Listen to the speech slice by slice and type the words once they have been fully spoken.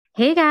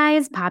Hey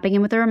guys, popping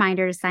in with a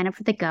reminder to sign up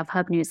for the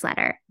GovHub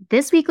newsletter.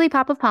 This weekly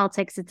pop of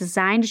politics is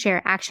designed to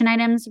share action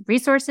items,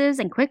 resources,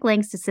 and quick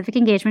links to civic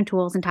engagement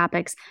tools and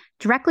topics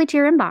directly to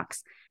your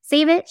inbox.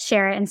 Save it,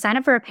 share it, and sign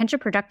up for a pinch of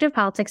productive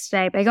politics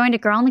today by going to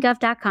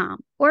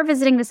girlonthegov.com or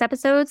visiting this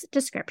episode's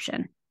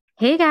description.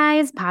 Hey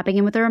guys, popping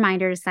in with a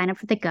reminder to sign up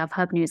for the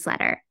GovHub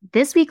newsletter.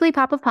 This weekly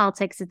pop of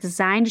politics is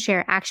designed to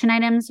share action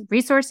items,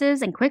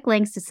 resources, and quick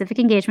links to civic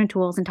engagement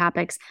tools and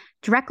topics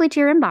directly to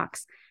your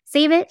inbox.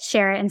 Save it,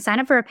 share it, and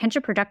sign up for a pinch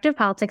of productive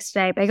politics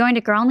today by going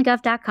to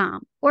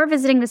girlonthegov.com or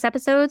visiting this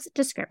episode's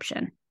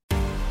description.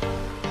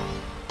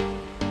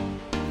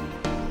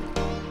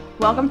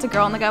 Welcome to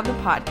Girl on the Gov, the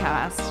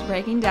podcast,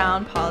 breaking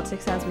down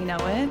politics as we know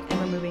it and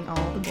removing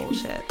all the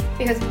bullshit.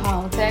 Because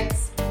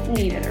politics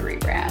needed a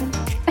rebrand.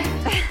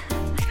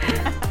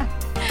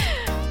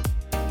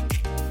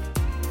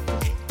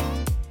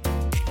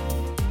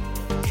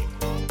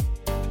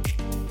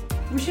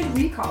 We should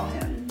recall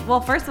him. Well,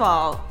 first of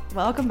all,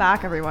 welcome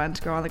back, everyone,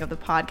 to Girl on the Gov, the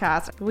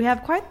podcast. We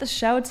have quite the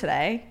show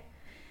today,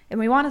 and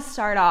we want to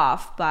start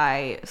off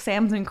by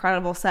Sam's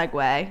incredible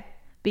segue,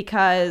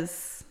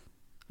 because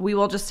we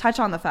will just touch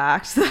on the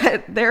fact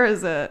that there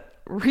is a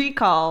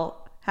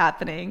recall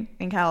happening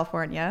in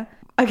California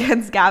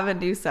against Gavin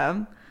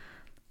Newsom,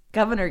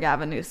 Governor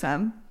Gavin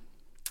Newsom,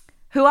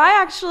 who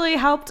I actually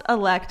helped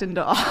elect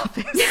into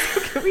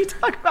office. Can we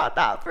talk about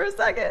that for a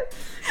second?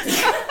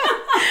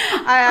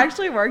 I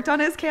actually worked on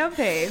his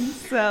campaign,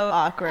 so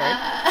awkward.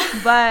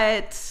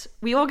 But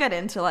we will get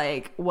into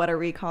like what a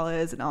recall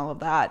is and all of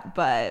that.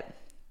 But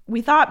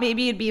we thought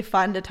maybe it'd be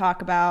fun to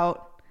talk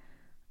about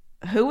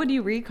who would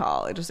you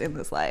recall just in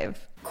this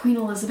life? Queen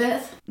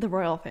Elizabeth. The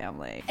royal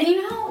family. And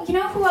you know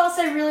who else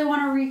I really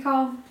want to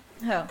recall?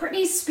 Who?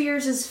 Britney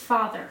Spears'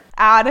 father.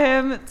 Add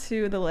him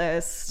to the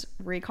list.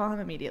 Recall him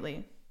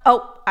immediately.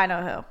 Oh, I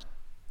know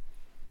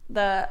who.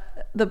 The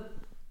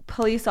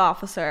police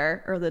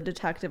officer or the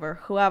detective or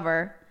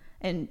whoever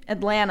in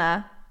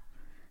Atlanta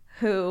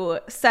who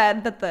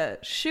said that the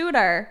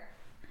shooter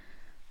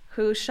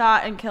who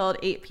shot and killed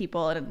 8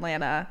 people in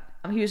Atlanta,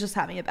 he was just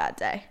having a bad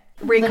day.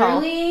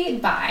 Recall. Literally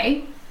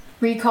by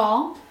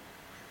recall.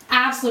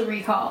 Absolute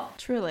recall.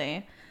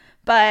 Truly.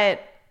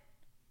 But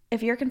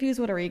if you're confused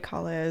what a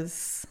recall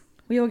is,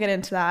 we will get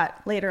into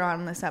that later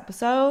on in this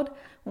episode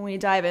when we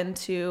dive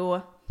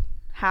into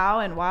how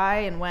and why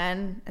and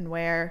when and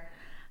where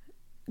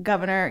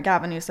Governor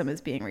Gavin Newsom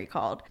is being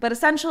recalled. But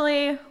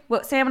essentially,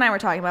 what Sam and I were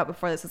talking about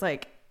before this is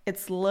like,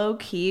 it's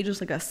low-key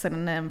just like a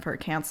synonym for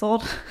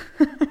canceled.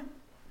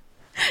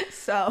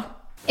 So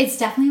It's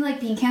definitely like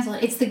being canceled.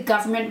 It's the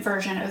government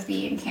version of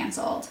being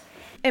canceled.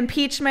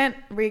 Impeachment,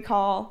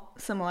 recall,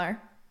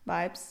 similar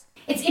vibes.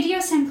 It's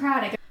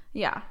idiosyncratic.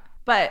 Yeah.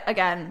 But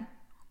again,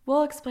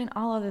 we'll explain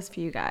all of this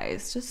for you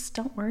guys. Just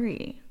don't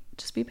worry.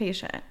 Just be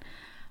patient.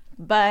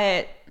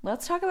 But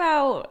let's talk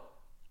about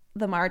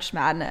the March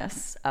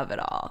Madness of it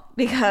all,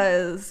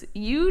 because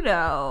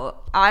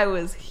I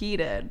was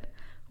heated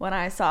when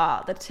I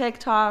saw the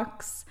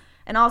TikToks,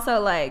 and also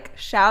like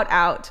shout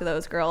out to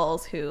those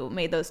girls who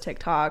made those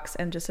TikToks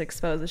and just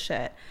exposed the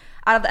shit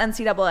out of the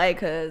NCAA,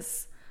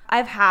 because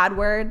I've had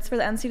words for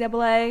the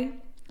NCAA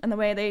and the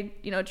way they,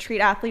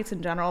 treat athletes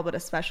in general, but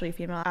especially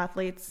female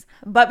athletes.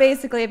 But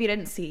basically, if you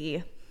didn't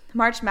see,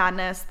 March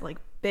Madness, like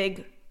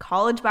big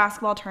college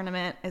basketball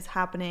tournament, is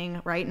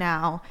happening right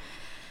now.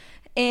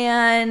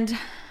 And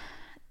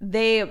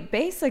they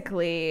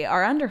basically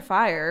are under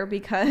fire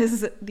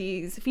because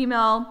these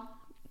female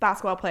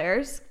basketball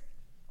players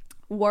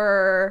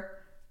were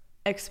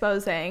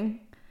exposing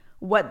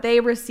what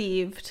they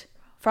received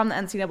from the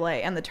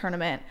NCAA and the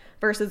tournament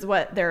versus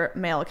what their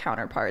male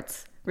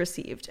counterparts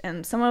received.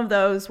 And some of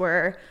those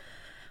were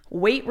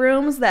weight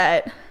rooms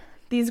that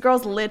these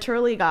girls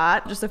literally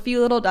got, just a few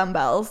little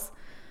dumbbells.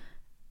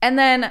 And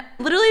then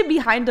literally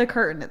behind a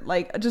curtain,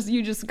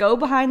 you just go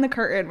behind the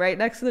curtain right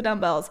next to the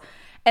dumbbells,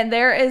 and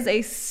there is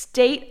a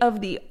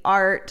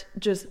state-of-the-art,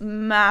 just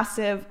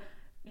massive,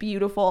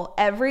 beautiful,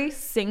 every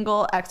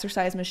single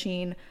exercise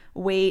machine,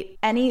 weight,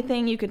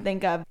 anything you could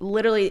think of.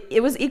 Literally,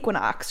 it was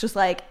Equinox, just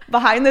like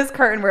behind this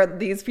curtain where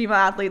these female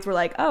athletes were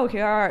like, oh,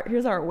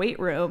 here's our weight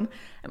room.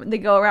 And they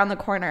go around the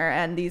corner,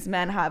 and these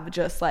men have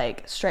just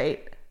like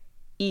straight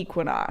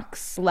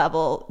Equinox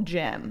level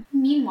gym.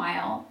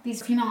 Meanwhile,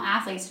 these female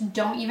athletes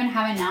don't even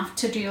have enough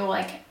to do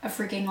like a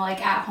freaking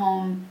like at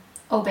home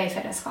Obey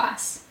fitness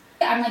class.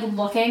 I'm like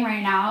looking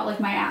right now at like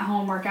my at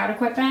home workout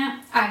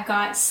equipment. I've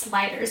got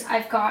sliders,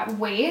 I've got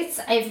weights,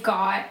 I've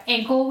got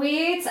ankle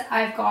weights,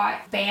 I've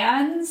got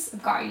bands,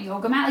 I've got a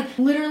yoga mat, like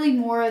literally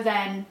more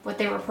than what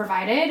they were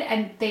provided,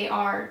 and they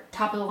are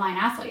top of the line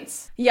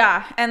athletes.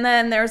 Yeah, and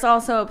then there's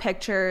also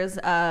pictures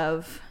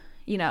of,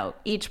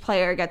 each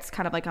player gets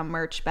kind of like a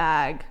merch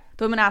bag.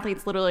 The women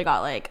athletes literally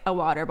got like a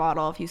water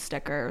bottle, a few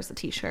stickers, a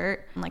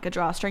t-shirt, and like a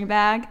drawstring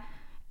bag.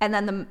 And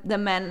then the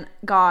men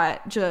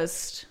got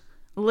just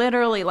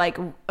literally like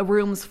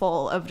rooms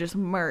full of just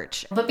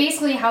merch. But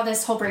basically how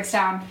this whole breaks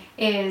down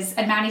is,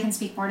 and Maddie can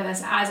speak more to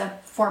this as a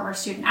former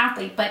student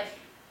athlete, but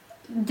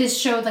this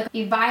showed like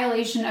a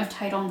violation of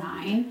Title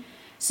IX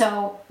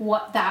So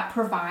what that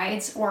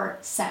provides or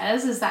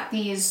says is that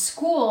these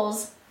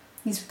schools,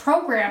 these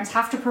programs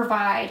have to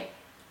provide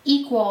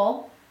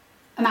equal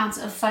amounts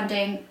of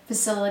funding,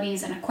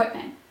 facilities, and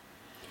equipment.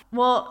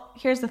 Well,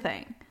 here's the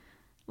thing.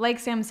 Like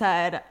Sam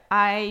said,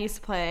 I used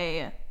to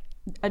play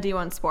a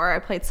D1 sport. I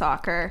played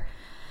soccer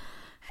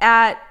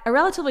at a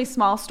relatively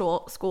small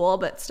school,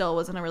 but still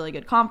was in a really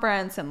good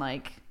conference and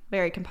like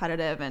very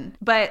competitive.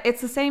 But it's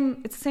the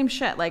same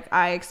shit. Like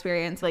I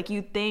experienced, like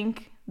you'd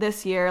think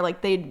this year,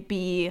 like they'd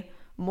be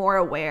more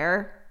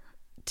aware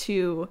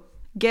to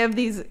give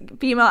these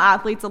female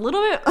athletes a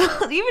little bit,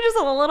 even just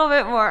a little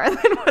bit more.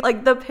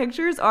 Like the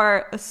pictures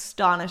are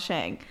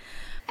astonishing.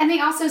 And they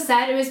also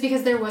said it was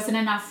because there wasn't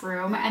enough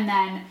room, and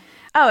then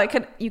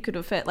you could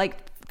have fit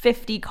like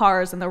 50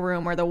 cars in the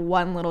room where the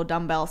one little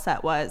dumbbell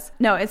set was.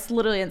 No, it's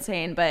literally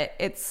insane, but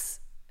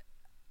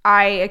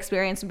I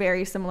experienced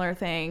very similar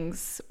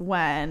things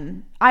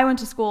when I went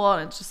to school,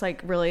 and it's just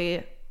like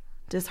really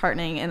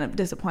disheartening and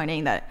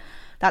disappointing that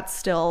that's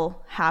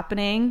still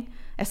happening,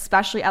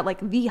 especially at like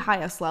the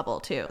highest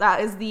level too. That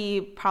is the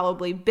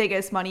probably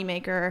biggest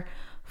moneymaker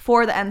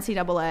for the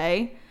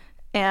NCAA,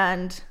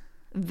 and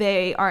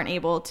they aren't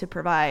able to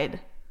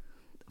provide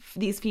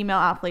these female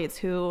athletes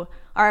who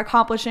are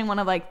accomplishing one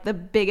of like the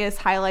biggest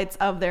highlights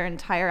of their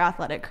entire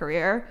athletic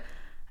career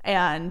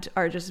and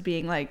are just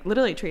being like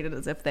literally treated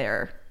as if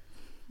they're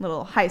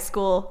little high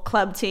school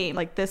club team.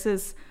 Like this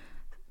is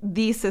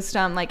the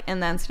system, like in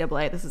the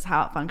NCAA, this is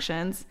how it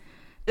functions.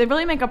 They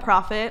really make a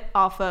profit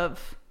off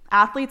of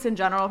athletes in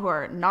general who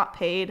are not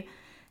paid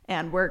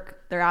and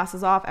work their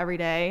asses off every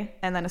day.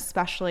 And then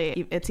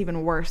especially it's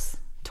even worse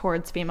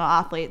towards female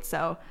athletes.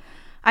 So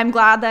I'm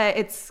glad that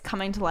it's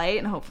coming to light,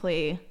 and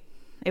hopefully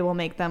it will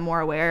make them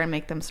more aware and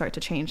make them start to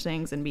change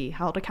things and be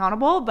held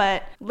accountable.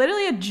 But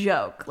literally a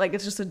joke. Like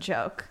it's just a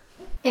joke.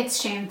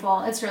 it's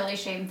shameful. It's really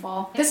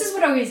shameful. This is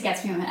what always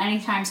gets me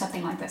anytime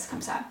something like this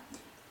comes up.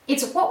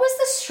 It's what was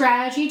the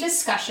strategy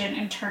discussion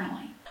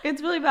internally?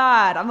 It's really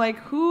bad. I'm like,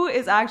 who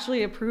is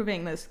actually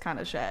approving this kind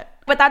of shit?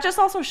 But that just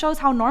also shows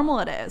how normal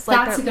it is.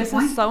 Like, That's a good this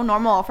point. is so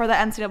normal for the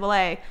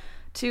NCAA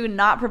to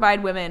not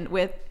provide women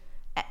with,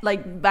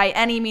 like, by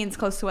any means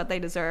close to what they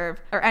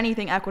deserve or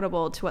anything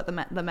equitable to what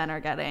the men are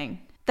getting.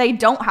 They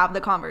don't have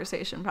the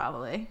conversation,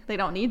 probably. They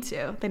don't need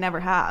to. They never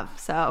have.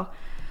 So,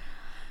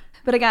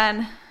 but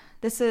again,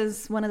 this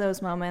is one of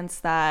those moments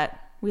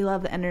that we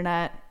love the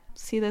internet,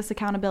 see this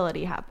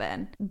accountability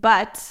happen.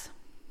 But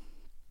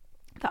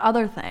the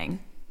other thing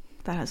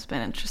that has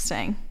been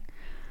interesting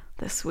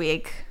this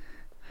week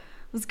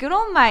was good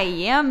old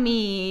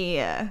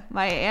Miami.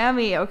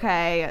 Miami,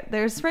 okay.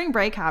 There's spring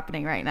break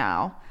happening right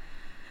now.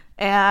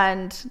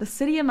 And the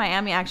city of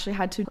Miami actually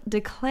had to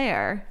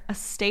declare a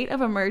state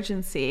of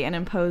emergency and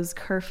impose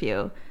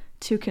curfew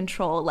to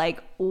control,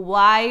 like,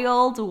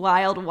 wild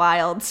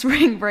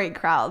spring break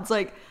crowds.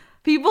 Like,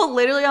 people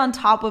literally on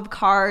top of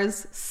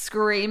cars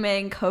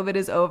screaming, COVID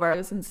is over. It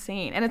was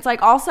insane. And it's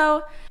like,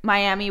 also,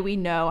 Miami, we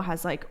know,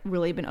 has like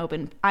really been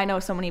open. I know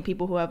so many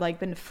people who have like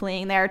been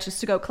fleeing there just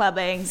to go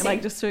clubbing,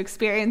 like just to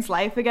experience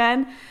life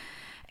again.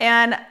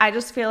 And I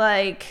just feel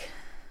like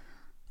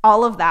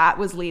all of that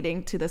was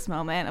leading to this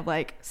moment of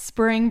like,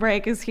 spring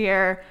break is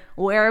here.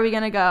 Where are we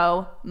going to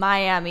go?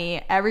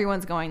 Miami.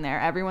 Everyone's going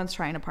there. Everyone's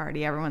trying to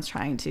party. Everyone's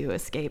trying to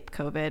escape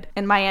COVID.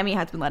 And Miami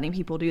has been letting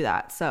people do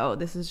that. So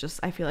this is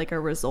just, I feel like, a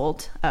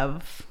result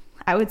of,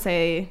 I would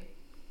say,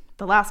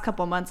 the last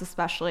couple months,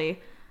 especially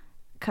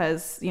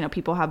because, you know,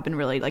 people have been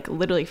really like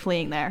literally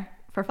fleeing there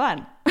for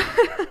fun.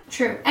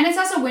 True. And it's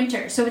also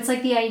winter. So it's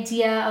like the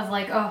idea of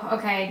like, oh,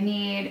 okay, I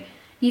need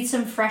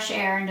some fresh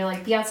air and to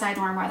like be outside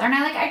warm weather. And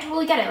I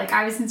totally get it. Like,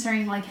 I was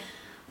considering like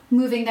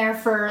moving there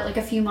for like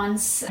a few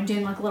months and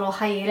doing like a little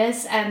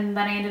hiatus, and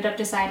then I ended up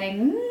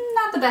deciding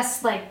not the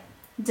best like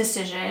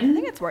decision. I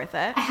think it's worth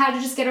it. I had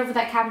to just get over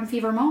that cabin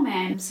fever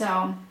moment.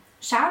 So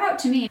shout out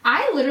to me.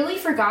 I literally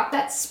forgot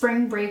that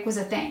spring break was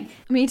a thing.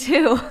 Me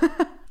too.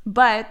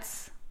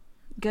 But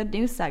good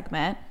news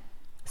segment.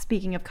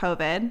 Speaking of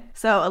COVID,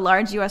 so a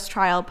large U.S.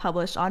 trial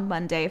published on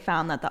Monday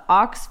found that the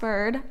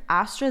Oxford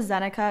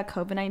AstraZeneca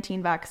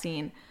COVID-19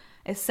 vaccine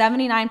is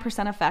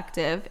 79%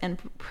 effective in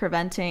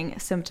preventing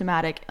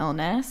symptomatic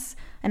illness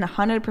and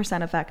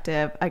 100%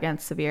 effective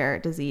against severe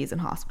disease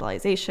and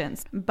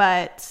hospitalizations.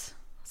 But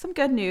some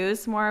good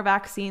news, more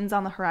vaccines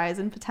on the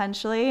horizon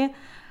potentially.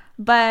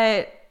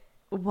 But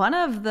one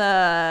of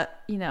the,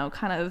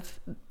 kind of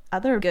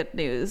other good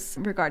news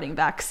regarding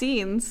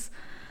vaccines,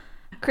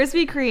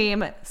 Krispy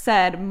Kreme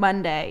said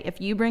Monday,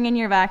 if you bring in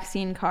your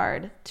vaccine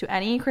card to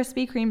any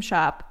Krispy Kreme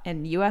shop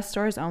in U.S.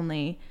 stores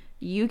only,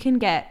 you can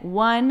get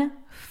one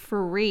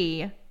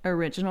free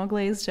original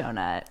glazed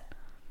donut.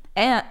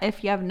 And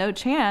if you have no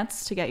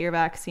chance to get your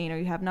vaccine or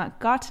you have not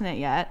gotten it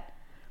yet,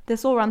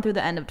 this will run through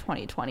the end of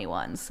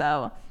 2021.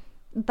 So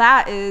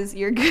that is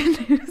your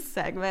good news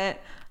segment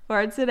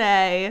for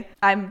today.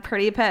 I'm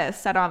pretty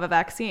pissed I don't have a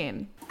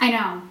vaccine. I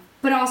know.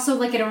 But also,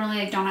 like, I don't really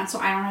like donuts, so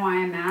I don't know why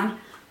I'm mad.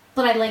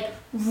 But I, like,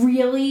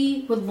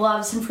 really would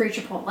love some free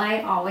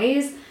Chipotle,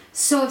 always.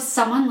 So if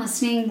someone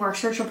listening works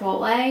for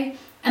Chipotle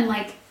and,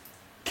 like,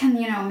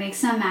 can, make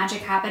some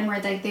magic happen where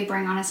they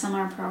bring on a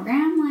similar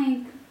program,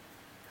 like,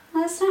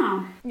 let us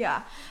know.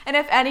 Yeah. And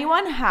if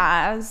anyone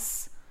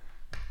has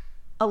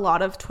a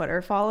lot of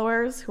Twitter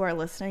followers who are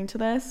listening to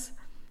this,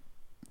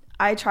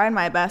 I tried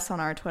my best on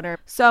our Twitter.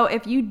 So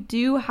if you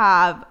do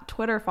have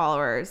Twitter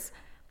followers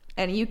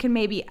and you can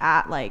maybe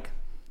at like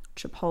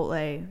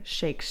Chipotle,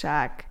 Shake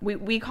Shack.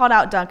 We called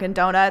out Dunkin'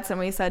 Donuts and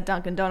we said,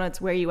 Dunkin' Donuts,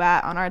 where you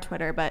at on our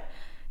Twitter? But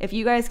if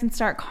you guys can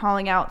start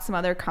calling out some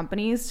other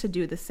companies to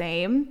do the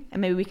same,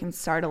 and maybe we can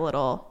start a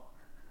little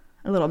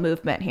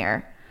movement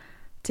here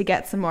to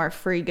get some more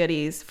free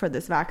goodies for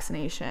this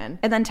vaccination,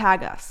 and then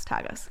tag us,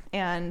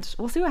 and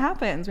we'll see what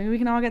happens. Maybe we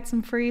can all get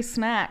some free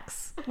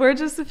snacks. We're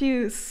just a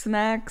few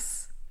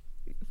snacks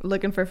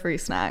looking for free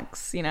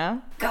snacks,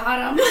 Got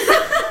 'em.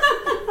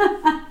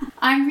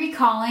 I'm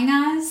recalling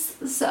us,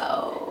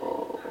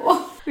 so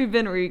we've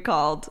been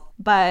recalled.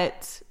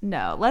 But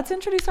no, let's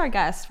introduce our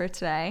guest for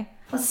today.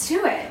 Let's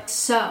do it.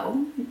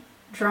 So,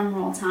 drum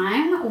roll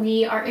time.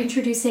 We are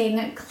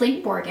introducing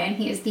Clint Borgen.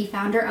 He is the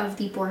founder of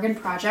the Borgen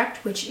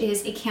Project, which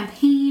is a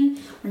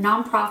campaign or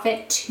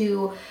nonprofit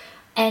to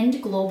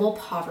end global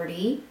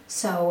poverty.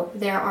 So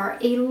there are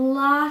a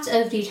lot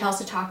of details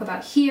to talk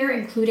about here,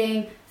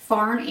 including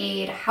foreign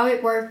aid, how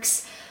it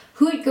works,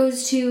 who it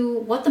goes to,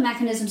 what the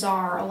mechanisms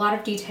are, a lot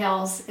of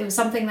details. It was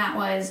something that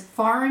was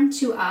foreign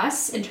to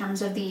us in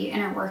terms of the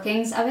inner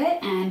workings of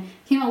it and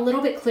became a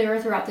little bit clearer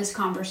throughout this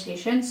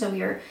conversation. So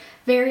we are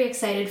very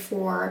excited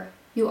for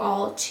you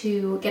all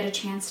to get a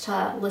chance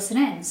to listen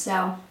in.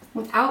 So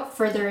without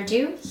further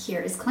ado,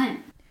 here is Clint.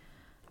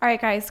 All right,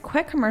 guys,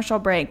 quick commercial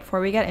break before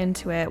we get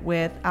into it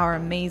with our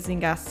amazing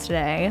guest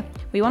today.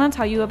 We want to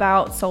tell you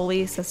about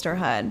Solely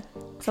Sisterhood.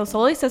 So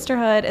Solely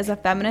Sisterhood is a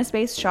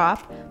feminist-based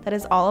shop that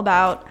is all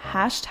about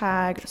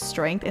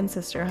 #strength in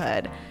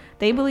sisterhood.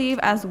 They believe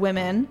as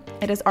women,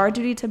 it is our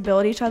duty to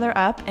build each other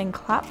up and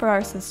clap for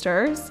our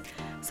sisters.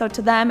 So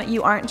to them,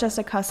 you aren't just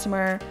a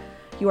customer,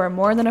 you are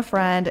more than a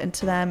friend, and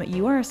to them,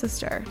 you are a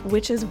sister,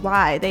 which is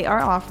why they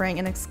are offering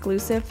an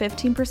exclusive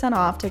 15%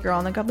 off to Girl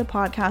in the Gov the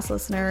podcast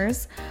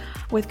listeners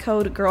with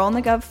code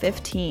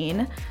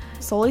GirlInTheGov15.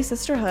 Solely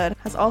Sisterhood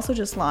has also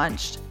just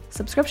launched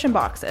subscription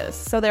boxes.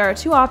 So there are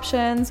two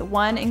options,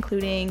 one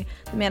including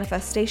the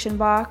manifestation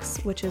box,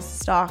 which is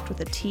stocked with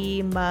a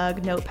tea,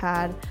 mug,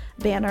 notepad,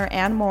 banner,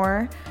 and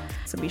more.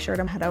 So be sure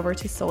to head over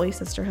to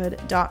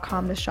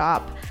solelysisterhood.com to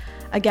shop.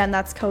 Again,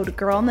 that's code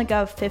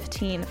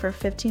GirlInTheGov15 for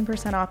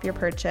 15% off your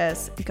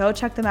purchase. Go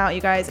check them out, you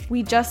guys.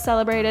 We just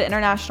celebrated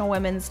International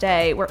Women's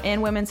Day. We're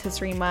in Women's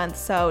History Month,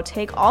 so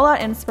take all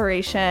that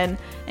inspiration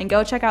and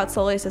go check out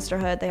Solely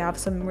Sisterhood. They have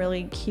some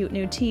really cute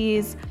new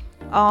teas,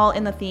 all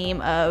in the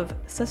theme of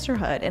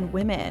sisterhood and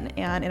women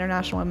and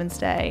International Women's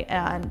Day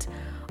and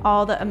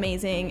all the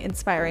amazing,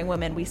 inspiring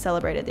women we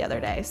celebrated the other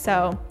day.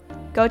 So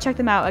go check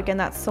them out. Again,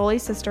 that's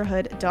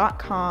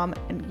solelysisterhood.com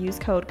and use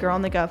code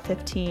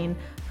GirlInTheGov15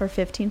 for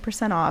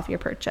 15% off your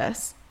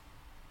purchase.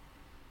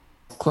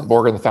 Clint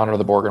Borgen, the founder of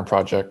the Borgen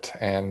Project,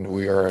 and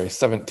we are a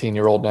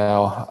 17-year-old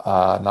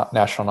now,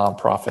 national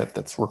nonprofit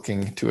that's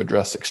working to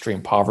address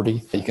extreme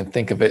poverty. You can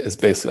think of it as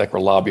basically like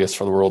we're lobbyists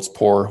for the world's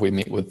poor. We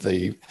meet with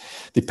the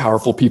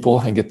powerful people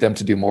and get them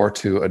to do more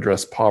to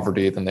address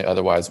poverty than they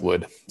otherwise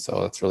would.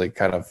 So it's really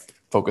kind of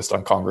focused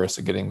on Congress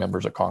and getting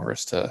members of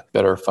Congress to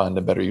better fund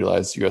and better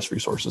utilize U.S.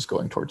 resources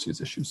going towards these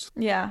issues.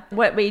 Yeah.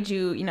 What made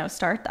you,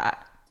 start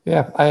that?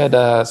 Yeah, I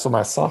had, so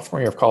my sophomore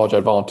year of college,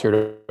 I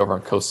volunteered over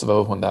in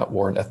Kosovo when that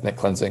war and ethnic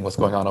cleansing was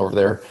going on over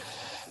there.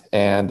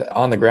 And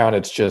on the ground,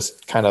 it's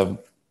just kind of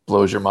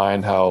blows your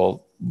mind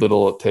how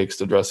little it takes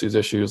to address these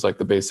issues, like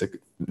the basic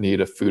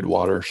need of food,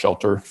 water,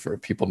 shelter for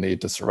people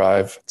need to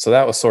survive. So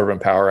that was sort of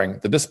empowering.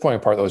 The disappointing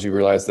part, though, is you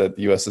realize that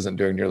the U.S. isn't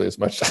doing nearly as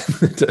much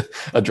to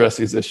address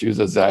these issues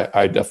as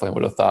I definitely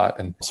would have thought.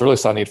 And so really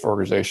saw a need for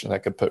organization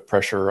that could put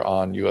pressure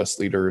on U.S.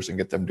 leaders and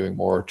get them doing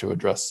more to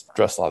address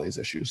a lot of these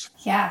issues.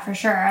 Yeah, for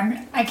sure.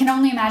 I can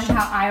only imagine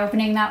how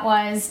eye-opening that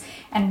was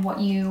and what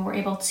you were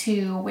able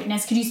to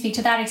witness. Could you speak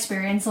to that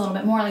experience a little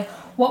bit more? Like,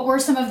 what were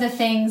some of the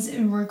things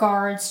in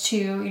regards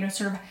to,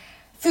 sort of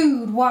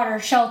food, water,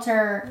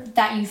 shelter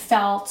that you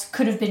felt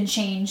could have been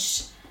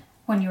changed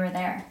when you were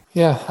there?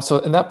 Yeah. So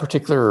in that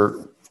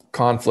particular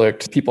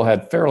conflict, people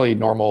had fairly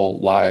normal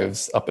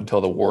lives up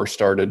until the war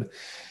started.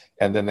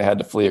 And then they had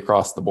to flee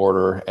across the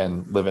border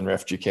and live in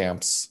refugee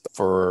camps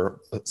for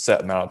a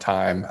set amount of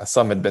time.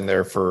 Some had been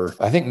there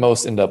I think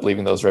most ended up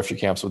leaving those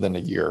refugee camps within a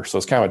year. So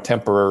it's kind of a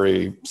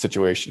temporary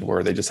situation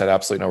where they just had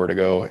absolutely nowhere to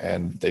go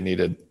and they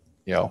needed,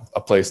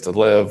 a place to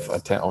live, a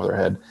tent over their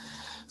head.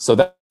 So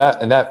that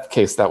in that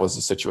case, that was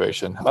the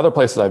situation. Other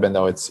places I've been,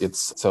 though,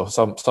 it's so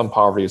some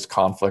poverty is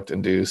conflict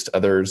induced.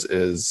 Others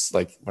is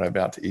like when I've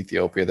been out to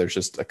Ethiopia, there's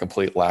just a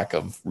complete lack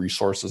of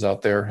resources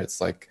out there.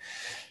 It's like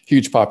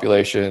huge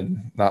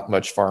population, not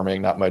much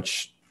farming, not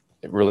much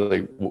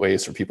really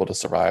ways for people to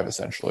survive,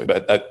 essentially.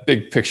 But that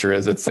big picture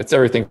is it's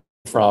everything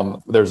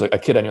from there's a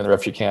kid I knew in the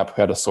refugee camp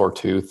who had a sore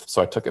tooth.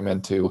 So I took him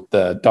into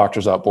the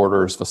Doctors Without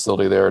Borders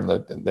facility there, and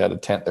they had a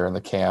tent there in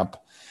the camp.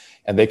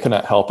 and they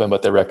couldn't help him,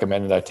 but they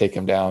recommended I take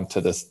him down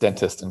to this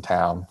dentist in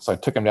town. So I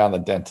took him down to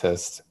the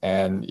dentist,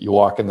 and you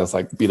walk in this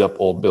like beat up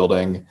old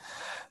building.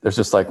 There's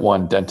just like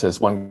one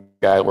dentist, one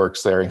guy that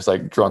works there. He's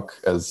like drunk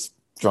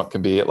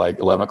can be at like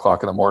 11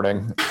 o'clock in the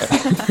morning.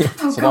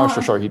 So long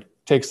story short, he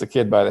takes the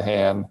kid by the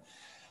hand,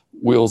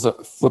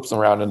 flips him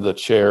around into the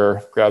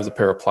chair, grabs a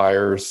pair of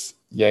pliers,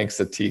 yanks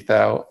the teeth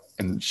out,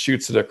 and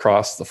shoots it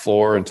across the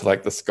floor into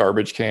like this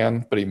garbage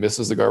can, but he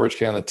misses the garbage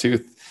can. The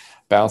tooth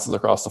bounces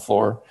across the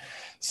floor.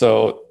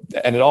 So,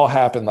 and it all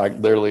happened like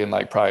literally in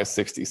like probably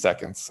 60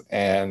 seconds.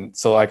 And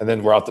so and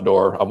then we're out the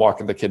door. I'm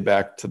walking the kid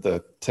back to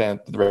the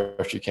tent, the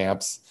refugee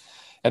camps.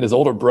 And his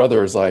older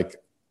brother is like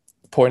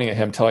pointing at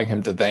him, telling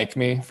him to thank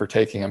me for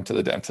taking him to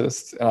the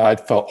dentist. And I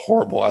felt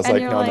horrible. I was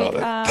like, no,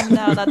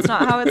 no, that's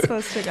not how it's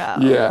supposed to go.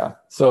 Yeah.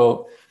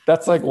 So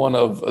that's like one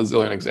of a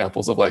zillion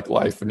examples of like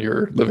life when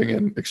you're living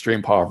in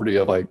extreme poverty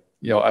of like,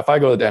 if I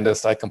go to the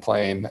dentist, I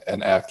complain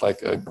and act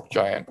like a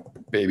giant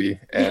baby,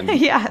 and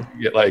you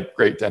get like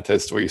great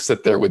dentists where you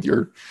sit there with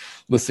your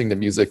listening to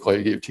music while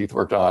you get your teeth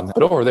worked on.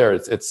 But over there,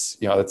 it's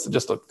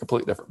just a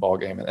completely different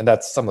ballgame. And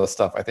that's some of the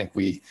stuff I think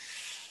we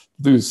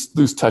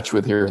lose touch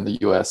with here in the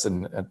US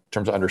in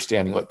terms of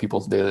understanding what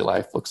people's daily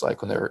life looks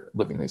like when they're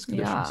living these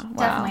conditions. Yeah,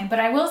 definitely. But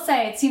I will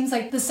say, it seems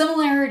like the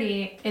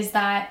similarity is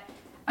that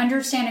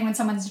understanding when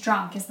someone's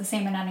drunk is the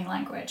same in any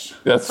language.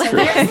 That's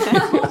true.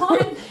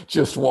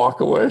 Just walk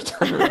away,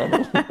 turn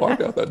around, and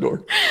walk out that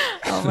door.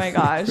 Oh my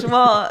gosh.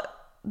 Well,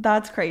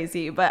 that's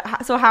crazy.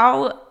 But so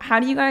how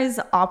do you guys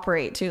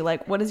operate too?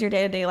 Like, what is your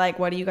day-to-day like?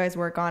 What do you guys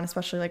work on,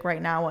 especially like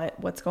right now?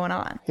 What's going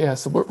on? Yeah,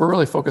 so we're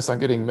really focused on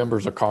getting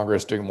members of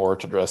Congress doing more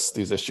to address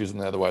these issues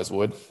than they otherwise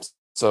would.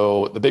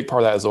 So the big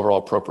part of that is overall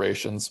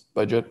appropriations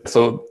budget.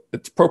 So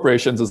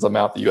appropriations is the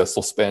amount the U.S.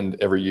 will spend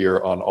every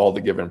year on all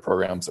the given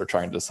programs they're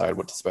trying to decide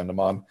what to spend them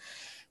on.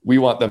 We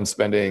want them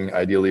spending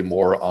ideally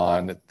more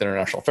on the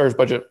international affairs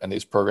budget and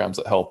these programs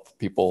that help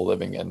people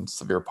living in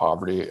severe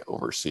poverty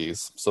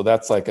overseas. So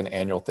that's like an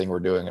annual thing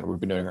we're doing, and we've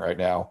been doing it right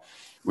now.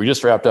 We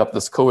just wrapped up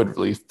this COVID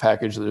relief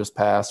package that just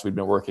passed. We've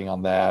been working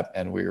on that,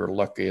 and we were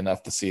lucky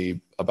enough to see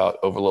about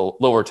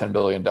over $10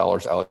 billion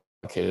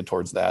allocated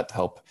towards that to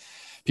help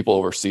people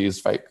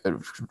overseas fight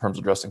in terms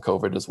of addressing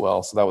COVID as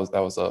well. So that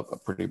was a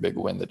pretty big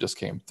win that just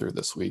came through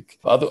this week.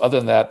 Other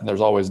than that,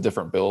 there's always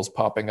different bills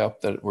popping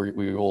up that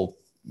we will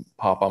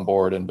hop on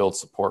board and build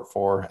support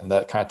for. And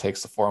that kind of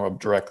takes the form of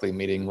directly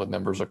meeting with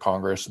members of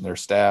Congress and their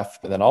staff.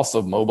 And then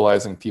also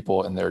mobilizing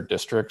people in their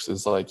districts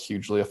is like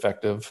hugely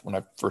effective. When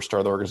I first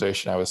started the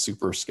organization, I was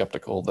super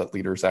skeptical that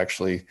leaders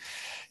actually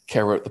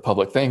care what the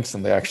public thinks,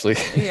 and they actually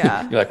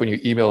like when you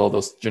email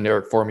those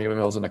generic form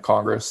emails into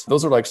Congress,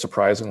 those are like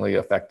surprisingly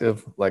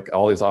effective. Like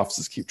all these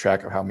offices keep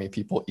track of how many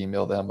people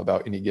email them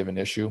about any given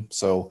issue.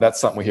 So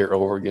that's something we hear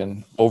over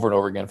and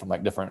over again from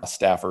like different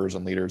staffers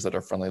and leaders that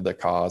are friendly to the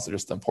cause.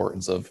 Just the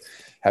importance of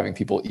having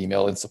people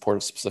email in support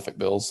of specific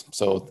bills.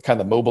 So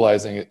kind of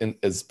mobilizing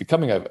is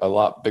becoming a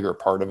lot bigger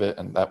part of it.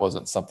 And that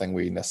wasn't something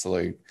we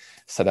necessarily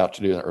set out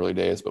to do in the early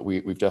days, but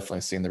we've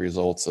definitely seen the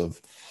results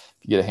of,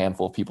 if you get a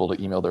handful of people to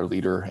email their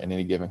leader in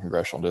any given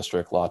congressional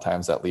district, a lot of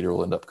times that leader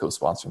will end up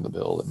co-sponsoring the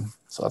bill. And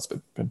so that's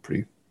been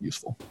pretty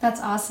useful.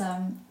 That's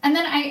awesome. And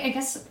then I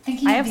guess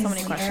thinking I of have these so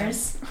many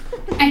leaders,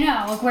 questions. I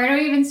know, like where do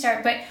I even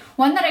start? But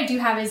one that I do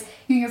have is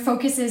your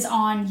focus is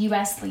on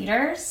U.S.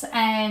 leaders.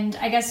 And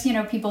I guess,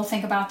 people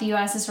think about the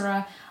U.S. as sort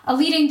of a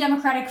leading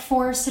democratic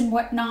force and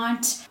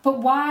whatnot. But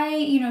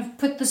why,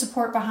 put the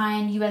support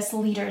behind U.S.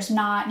 leaders,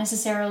 not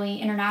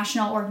necessarily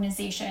international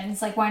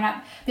organizations? Like, why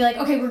not be like,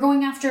 okay, we're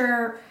going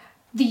after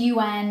the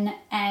UN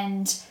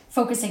and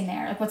focusing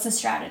there? Like, what's the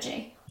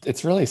strategy?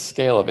 It's really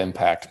scale of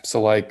impact. So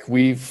like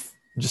we've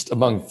just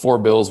among 4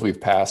 bills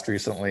we've passed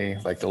recently,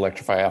 like the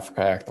Electrify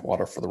Africa Act, the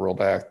Water for the World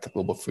Act, the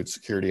Global Food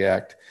Security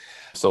Act.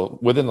 So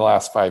within the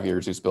last 5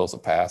 years, these bills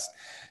have passed.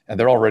 And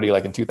they're already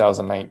like in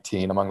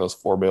 2019, among those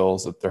 4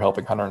 bills, that they're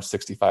helping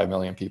 165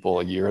 million people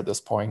a year at this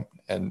point.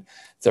 And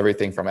it's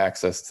everything from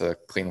access to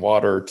clean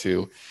water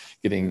to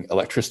getting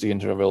electricity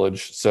into a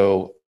village.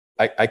 So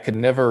I could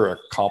never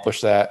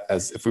accomplish that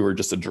as if we were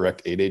just a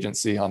direct aid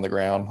agency on the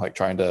ground, like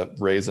trying to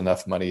raise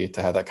enough money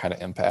to have that kind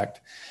of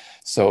impact.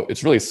 So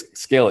it's really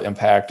scale of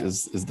impact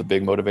is the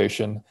big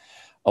motivation.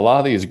 A lot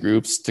of these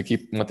groups,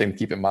 one thing to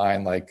keep in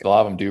mind, like a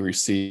lot of them do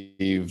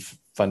receive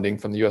funding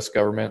from the US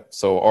government.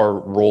 So our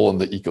role in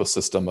the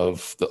ecosystem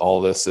of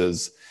all this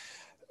is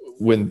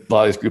when a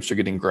lot of these groups are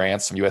getting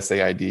grants from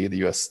USAID,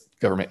 the US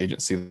government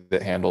agency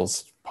that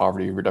handles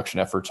poverty reduction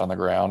efforts on the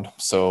ground.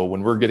 So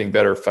when we're getting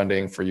better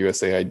funding for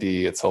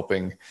USAID, it's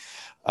helping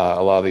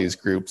a lot of these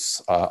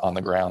groups on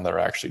the ground that are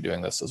actually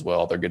doing this as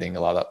well. They're getting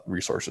a lot of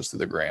resources through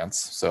the grants.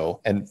 So,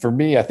 and for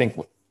me, I think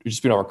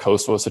just being over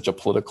coastal is such a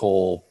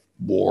political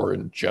war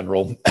in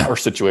general, or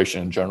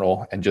situation in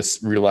general, and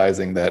just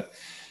realizing that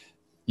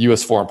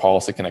U.S. foreign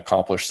policy can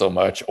accomplish so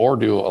much or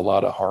do a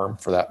lot of harm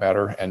for that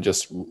matter. And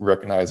just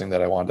recognizing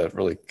that I wanted to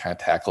really kind of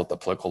tackle at the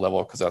political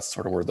level, because that's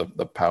sort of where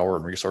the power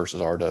and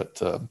resources are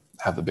to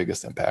have the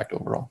biggest impact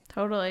overall.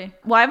 Totally.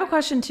 Well, I have a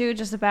question too,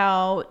 just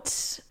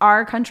about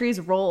our country's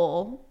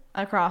role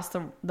across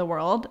the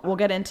world. We'll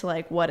get into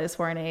like what is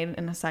foreign aid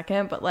in a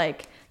second, but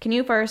like, can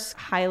you first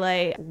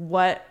highlight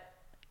what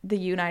the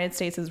United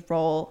States'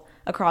 role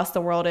across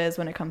the world is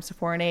when it comes to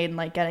foreign aid and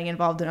like getting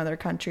involved in other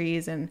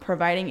countries and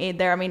providing aid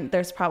there? I mean,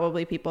 there's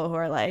probably people who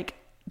are like,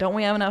 don't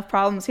we have enough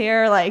problems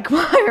here? Like,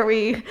 why are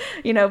we,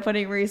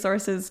 putting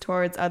resources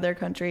towards other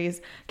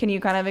countries? Can you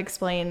kind of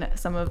explain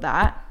some of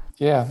that?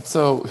 Yeah.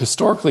 So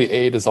historically,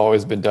 aid has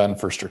always been done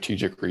for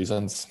strategic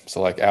reasons.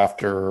 So like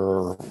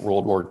after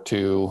World War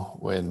II,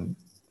 when,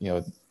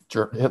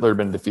 Hitler had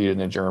been defeated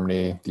in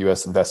Germany, the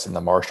U.S. invested in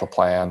the Marshall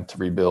Plan to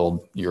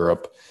rebuild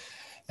Europe.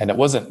 And it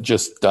wasn't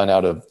just done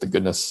out of the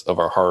goodness of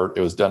our heart.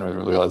 It was done with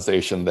the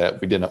realization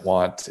that we didn't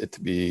want it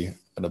to be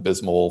an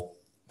abysmal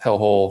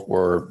hellhole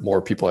where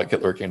more people like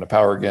Hitler came to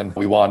power again.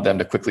 We wanted them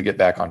to quickly get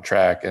back on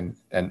track. And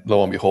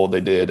lo and behold,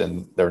 they did.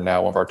 And they're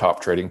now one of our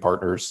top trading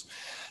partners.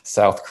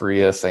 South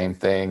Korea, same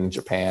thing.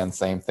 Japan,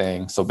 same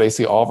thing. So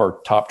basically all of our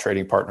top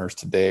trading partners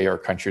today are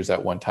countries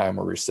that one time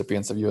were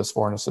recipients of U.S.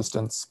 foreign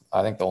assistance.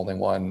 I think the only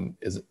one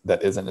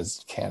that isn't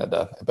is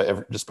Canada,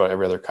 but just about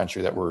every other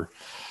country that we're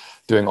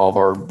doing all of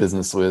our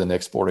business with and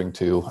exporting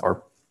to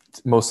are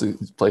mostly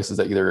places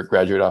that either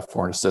graduate off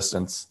foreign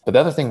assistance. But the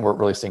other thing we're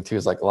really seeing too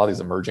is like a lot of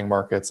these emerging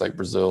markets like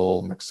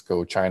Brazil,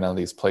 Mexico, China,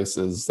 these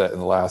places that in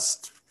the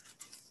last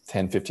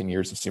 10, 15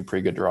 years have seen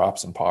pretty good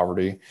drops in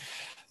poverty.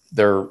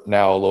 They're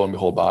now, lo and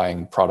behold,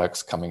 buying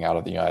products coming out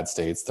of the United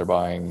States. They're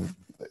buying,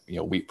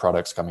 wheat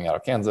products coming out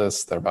of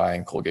Kansas. They're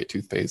buying Colgate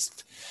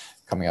toothpaste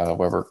coming out of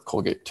wherever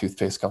Colgate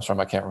toothpaste comes from.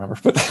 I can't remember,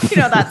 but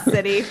that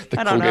city.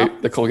 I don't know.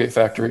 The Colgate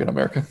factory in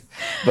America,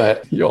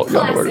 but you'll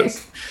know where it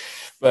is.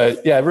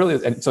 But yeah, it really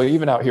is. And so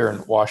even out here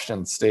in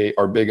Washington State,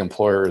 our big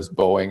employer is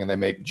Boeing, and they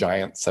make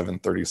giant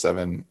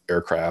 737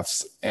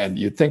 aircrafts. And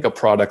you'd think a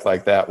product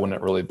like that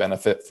wouldn't really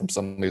benefit from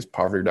some of these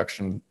poverty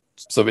reduction.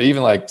 So but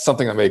even like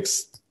something that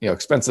makes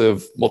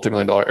expensive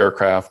multi-million-dollar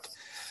aircraft,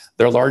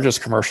 their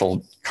largest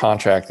commercial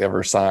contract they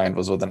ever signed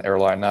was with an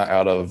airline not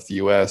out of the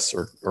US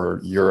or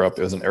Europe.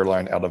 It was an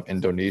airline out of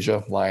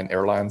Indonesia. Lion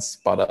Airlines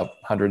bought up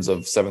hundreds of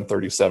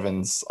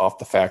 737s off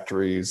the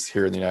factories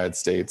here in the United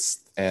States.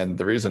 And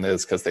the reason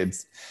is because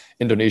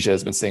Indonesia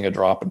has been seeing a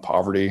drop in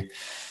poverty.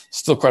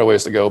 Still quite a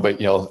ways to go, but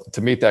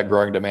to meet that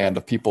growing demand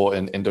of people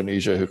in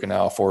Indonesia who can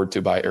now afford to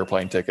buy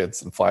airplane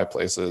tickets and fly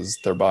places,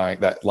 they're buying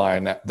that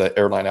line. The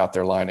airline out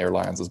there, Lion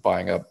Airlines, is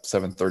buying up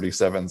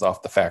 737s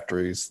off the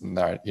factories in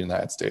the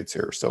United States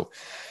here. So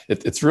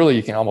it's really,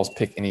 you can almost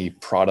pick any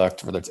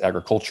product, whether it's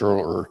agricultural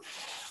or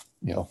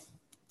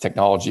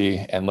technology,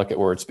 and look at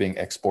where it's being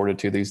exported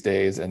to these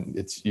days. And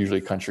it's usually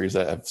countries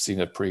that have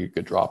seen a pretty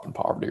good drop in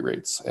poverty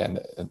rates, and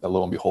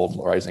lo and behold,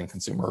 rising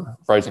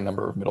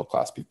number of middle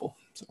class people.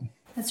 So.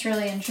 That's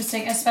really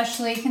interesting,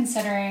 especially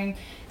considering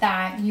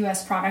that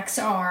U.S. products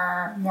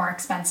are more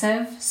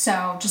expensive.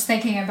 So just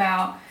thinking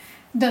about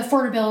the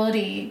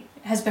affordability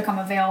has become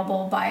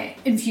available by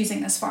infusing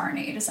this foreign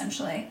aid,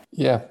 essentially.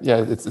 Yeah,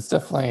 it's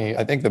definitely,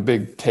 I think the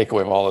big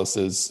takeaway of all this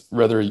is,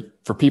 whether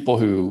for people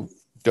who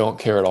don't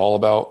care at all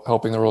about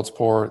helping the world's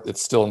poor,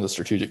 it's still in the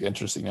strategic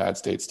interest of the United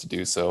States to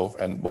do so,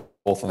 and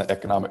both on the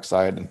economic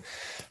side and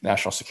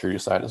national security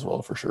side as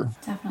well, for sure.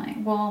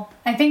 Definitely. Well,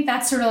 I think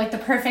that's sort of like the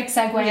perfect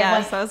segue.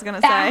 Yes, I was going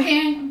to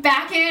say.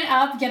 Backing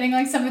up, getting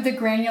like some of the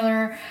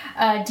granular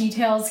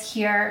details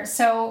here.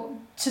 So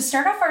to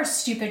start off our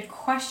stupid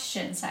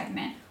question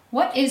segment,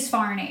 what is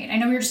foreign aid? I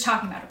know we were just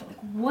talking about it, but like,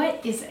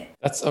 what is it?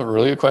 That's a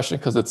really good question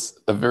because it's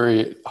a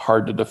very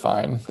hard to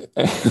define.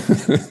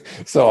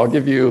 So I'll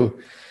give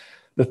you...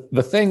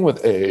 The thing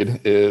with aid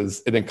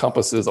is it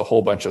encompasses a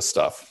whole bunch of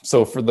stuff.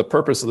 So for the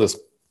purpose of this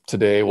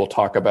today, we'll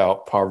talk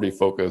about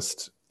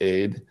poverty-focused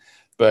aid.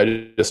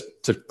 But just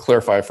to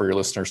clarify for your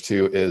listeners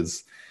too,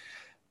 is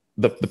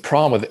the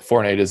problem with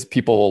foreign aid is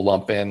people will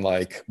lump in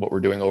like what we're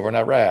doing over in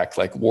Iraq,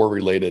 like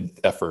war-related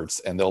efforts,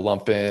 and they'll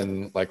lump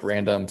in like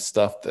random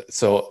stuff.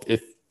 So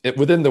if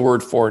within the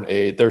word foreign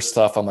aid, there's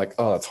stuff I'm like,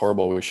 oh, that's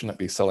horrible. We shouldn't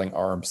be selling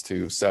arms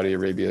to Saudi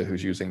Arabia,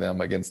 who's using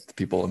them against the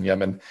people in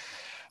Yemen.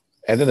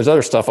 And then there's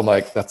other stuff I'm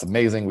like, that's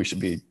amazing. We should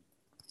be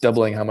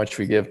doubling how much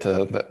we give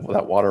to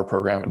that water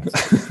program.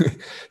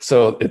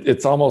 So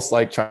it's almost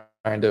like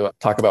trying to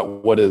talk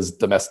about what is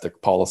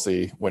domestic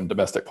policy, when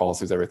domestic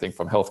policy is everything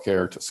from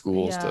healthcare to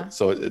schools. Yeah.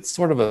 So it's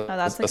sort of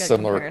that's a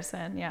similar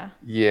comparison. Yeah.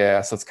 Yeah.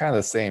 So it's kind of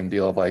the same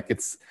deal of like,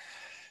 it's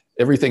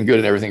everything good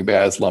and everything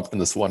bad is lumped in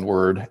this one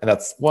word. And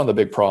that's one of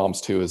the big problems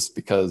too, is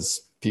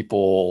because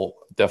people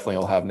definitely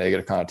will have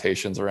negative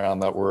connotations around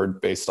that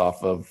word based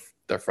off of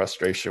their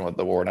frustration with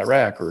the war in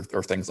Iraq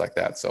or things like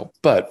that. So,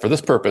 but for this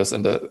purpose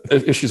and the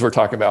issues we're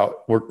talking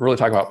about, we're really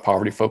talking about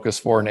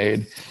poverty-focused foreign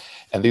aid.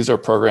 And these are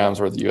programs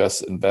where the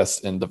U.S.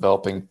 invests in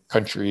developing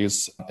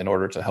countries in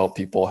order to help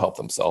people help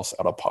themselves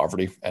out of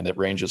poverty. And it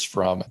ranges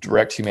from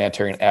direct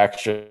humanitarian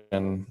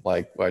action,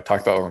 like what I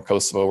talked about in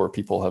Kosovo, where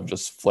people have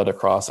just fled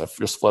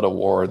a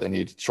war. They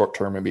need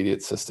short-term immediate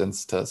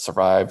assistance to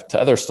survive,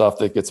 to other stuff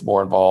that gets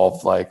more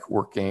involved, like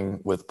working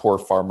with poor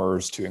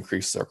farmers to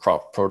increase their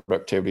crop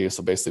productivity.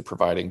 So basically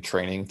providing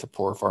training to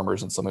poor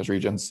farmers in some of those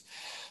regions.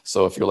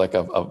 So if you're like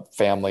a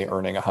family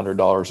earning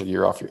 $100 a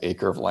year off your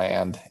acre of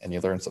land and you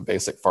learn some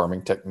basic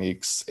farming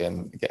techniques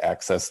and get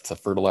access to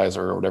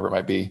fertilizer or whatever it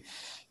might be,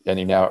 and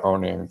you're now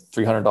earning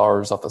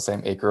 $300 off the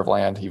same acre of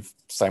land, you've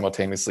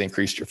simultaneously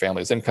increased your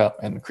family's income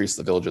and increased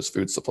the village's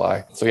food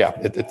supply. So yeah,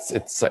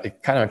 it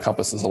kind of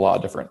encompasses a lot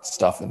of different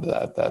stuff into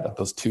that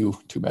those two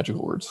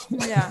magical words.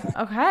 Yeah.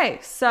 Okay.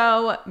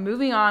 So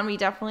moving on, we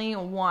definitely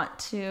want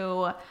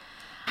to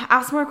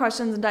ask more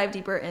questions and dive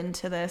deeper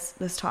into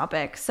this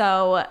topic.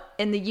 So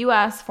in the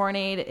US, foreign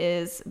aid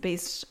is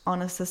based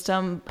on a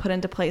system put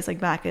into place like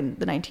back in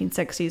the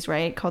 1960s,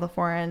 right? Called the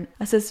Foreign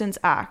Assistance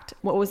Act.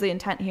 What was the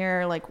intent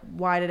here? Like,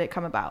 why did it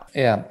come about?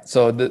 Yeah.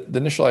 So the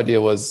initial idea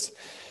was,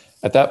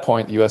 at that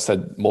point, the U.S.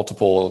 had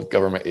multiple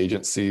government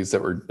agencies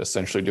that were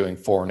essentially doing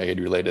foreign aid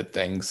related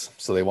things.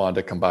 So they wanted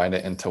to combine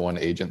it into one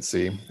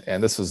agency.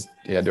 And this was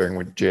during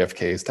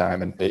JFK's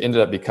time. And it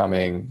ended up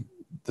becoming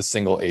the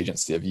single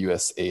agency of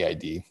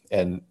USAID.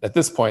 And at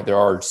this point, there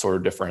are sort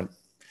of different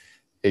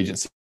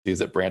agencies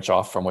that branch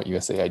off from what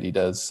USAID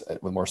does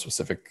with more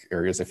specific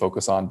areas they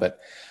focus on. But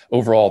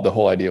overall, the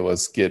whole idea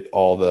was get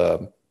all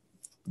the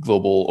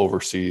global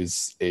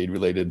overseas aid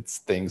related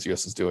things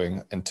US is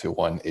doing into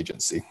one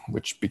agency,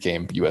 which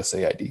became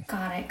USAID.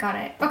 Got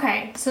it.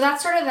 Okay, so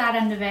that's sort of that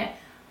end of it.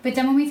 But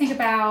then when we think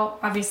about,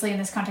 obviously in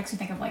this context, we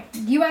think of like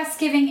US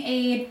giving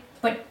aid,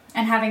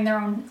 and having their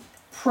own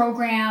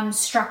program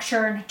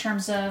structure in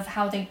terms of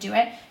how they do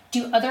it.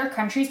 Do other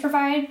countries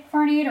provide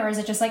foreign aid, or is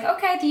it just like,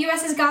 okay, the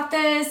US has got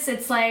this,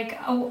 it's like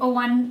a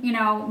one,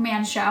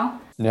 man show?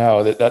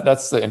 No,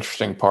 that's the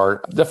interesting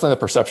part. Definitely the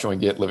perception we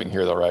get living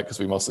here though, right? Because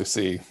we mostly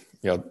see,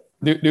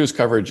 news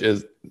coverage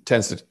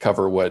tends to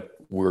cover what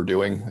we're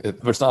doing.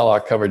 There's not a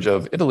lot of coverage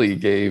of Italy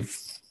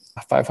gave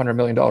 $500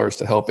 million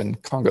to help in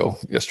Congo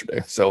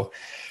yesterday. So,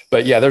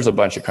 but yeah, there's a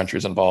bunch of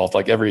countries involved.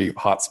 Like every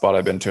hotspot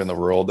I've been to in the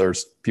world,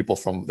 there's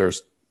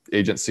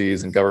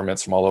agencies and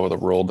governments from all over the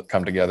world that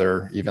come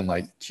together. Even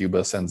like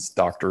Cuba sends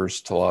doctors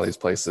to a lot of these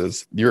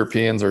places.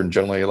 Europeans are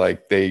generally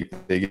like they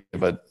give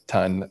a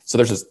ton. So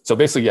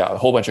basically, yeah, a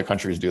whole bunch of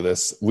countries do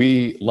this.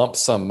 We lump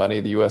sum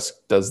money. The U.S.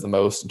 does the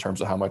most in terms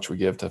of how much we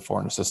give to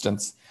foreign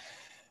assistance.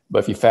 But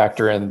if you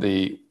factor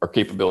in our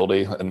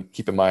capability and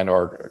keep in mind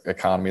our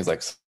economy is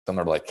like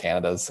similar to like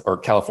Canada's, or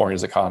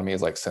California's economy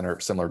is like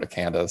similar to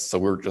Canada's. So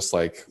we're just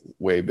like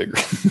way bigger,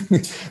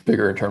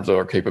 bigger in terms of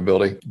our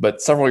capability.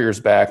 But several years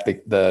back,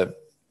 the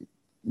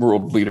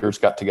world leaders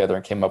got together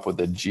and came up with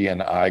the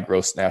GNI,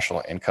 gross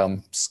national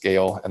income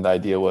scale. And the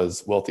idea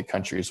was wealthy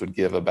countries would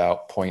give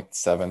about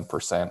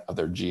 0.7% of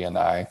their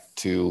GNI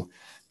to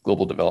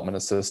global development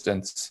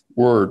assistance.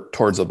 We're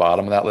towards the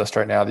bottom of that list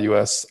right now, the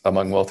US,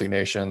 among wealthy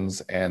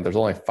nations. And there's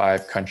only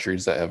 5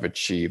 countries that have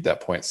achieved that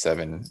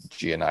 0.7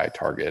 GNI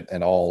target,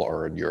 and all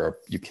are in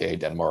Europe, UK,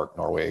 Denmark,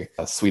 Norway,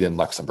 Sweden,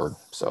 Luxembourg.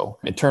 So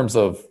in terms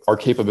of our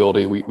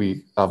capability,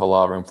 we have a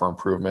lot of room for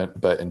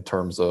improvement, but in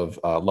terms of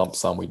lump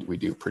sum, we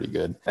do pretty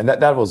good. And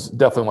that was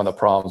definitely one of the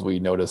problems we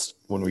noticed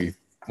when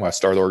I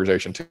started the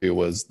organization too,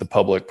 was the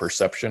public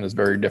perception is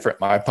very different.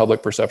 My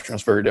public perception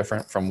is very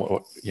different from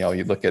what,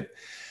 you look at.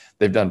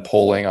 They've done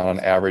polling on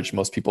average.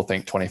 Most people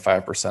think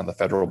 25% of the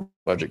federal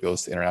budget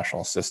goes to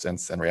international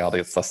assistance. In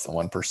reality, it's less than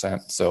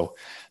 1%. So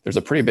there's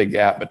a pretty big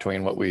gap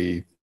between what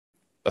we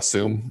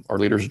assume our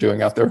leaders are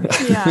doing out there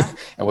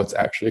and what's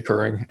actually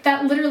occurring.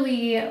 That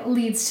literally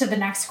leads to the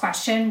next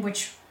question,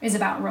 which is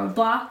about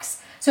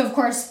roadblocks. So of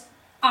course,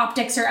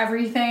 optics are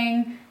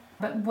everything,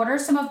 but what are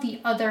some of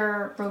the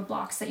other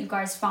roadblocks that you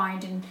guys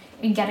find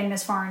in getting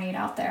this foreign aid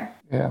out there?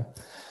 Yeah.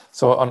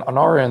 So on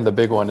our end, the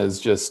big one is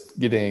just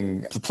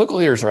getting the political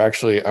leaders are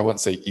actually, I wouldn't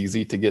say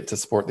easy to get to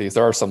support these.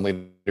 There are some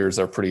leaders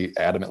that are pretty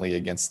adamantly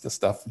against this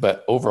stuff.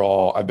 But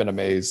overall, I've been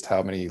amazed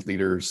how many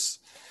leaders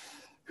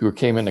who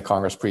came into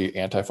Congress pretty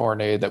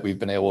anti-foreign aid that we've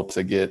been able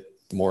to get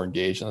more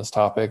engaged in this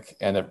topic.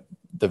 And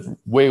the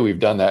way we've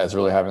done that is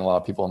really having a lot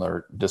of people in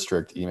their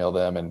district email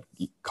them and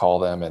call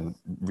them and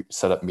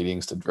set up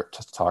meetings to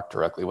talk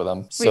directly with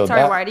them. Wait,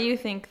 why do you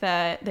think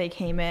that they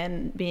came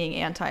in being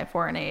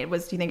anti-foreign aid? Do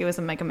you think it was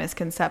like a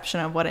misconception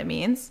of what it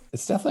means?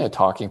 It's definitely a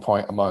talking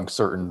point among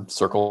certain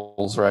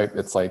circles, right?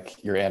 It's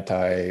like you're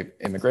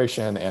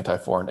anti-immigration,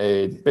 anti-foreign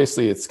aid.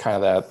 Basically, it's kind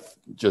of that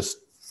just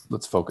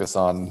let's focus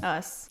on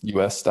us.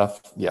 U.S.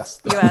 stuff. Yes.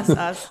 U.S.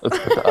 us. Let's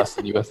put the us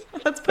in U.S.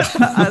 Let's put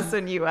the us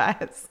in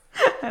U.S.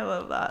 I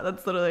love that.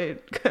 That's literally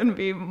couldn't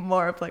be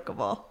more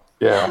applicable.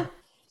 Yeah.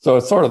 So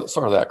it's sort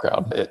of that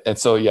crowd. And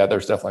so, yeah,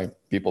 there's definitely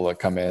people that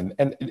come in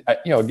and,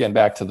 again,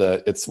 back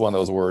to it's one of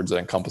those words that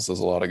encompasses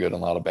a lot of good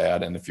and a lot of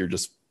bad. And if you're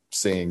just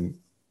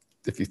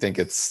if you think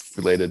it's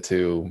related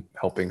to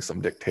helping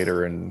some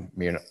dictator in,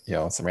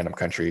 some random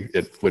country,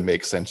 it would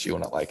make sense you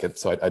wouldn't like it.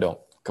 So I don't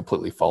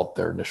completely fault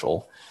their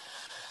initial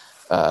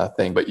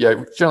thing. But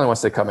yeah, generally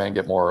once they come in and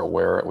get more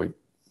aware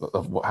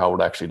of how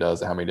it actually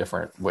does and how many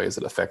different ways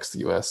it affects the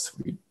U.S.,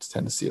 we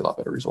tend to see a lot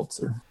better results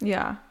there.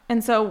 Yeah.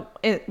 And so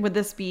would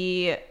this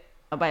be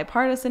a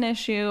bipartisan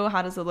issue?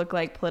 How does it look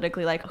like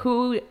politically? Like,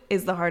 who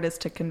is the hardest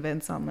to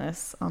convince on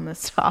this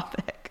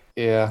topic?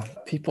 Yeah,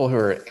 people who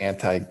are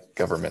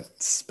anti-government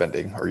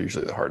spending are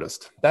usually the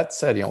hardest. That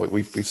said,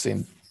 we've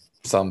seen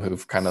some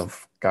who've kind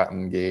of gotten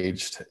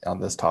engaged on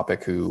this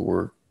topic who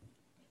were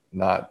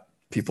not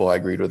people I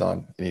agreed with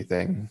on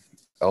anything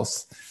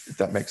else, if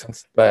that makes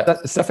sense. But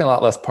it's definitely a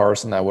lot less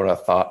partisan than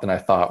I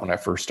thought when I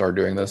first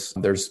started doing this.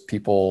 There's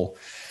people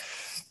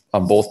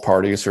on both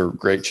parties who are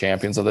great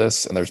champions of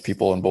this, and there's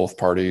people in both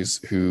parties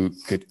who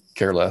could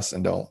care less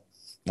and don't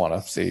want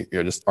to see,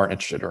 just aren't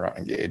interested or aren't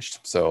engaged.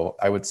 So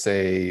I would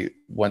say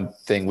one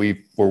thing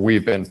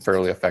we've been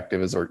fairly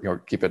effective is,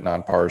 keep it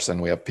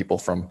nonpartisan. We have people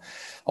from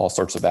all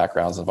sorts of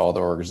backgrounds involved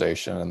in the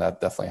organization, and that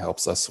definitely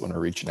helps us when we're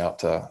reaching out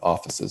to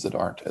offices that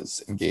aren't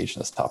as engaged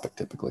in this topic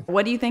typically.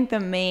 What do you think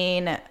the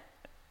main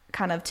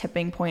kind of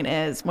tipping point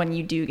is when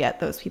you do get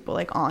those people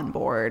like on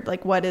board?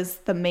 Like, what is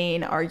the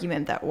main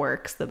argument that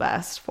works the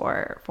best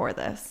for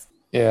this?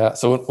 Yeah.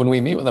 So when we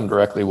meet with them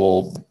directly,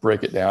 we'll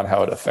break it down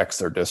how it affects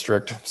their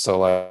district. So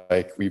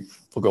like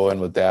we'll go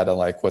in with data,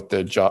 like what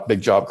the big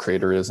job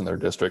creator is in their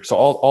district. So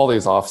all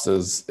these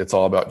offices, it's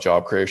all about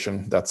job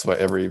creation. That's what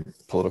every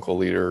political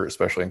leader,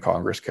 especially in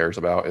Congress, cares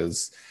about,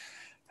 is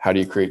how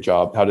do you create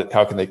jobs?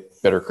 How can they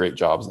better create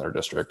jobs in their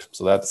district?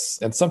 So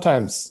and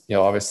sometimes,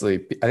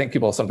 obviously, I think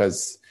people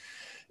sometimes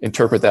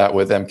interpret that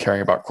with them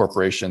caring about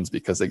corporations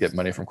because they get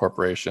money from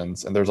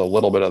corporations. And there's a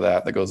little bit of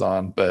that goes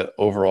on, but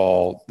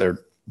overall,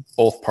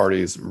 both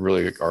parties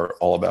really are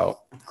all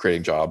about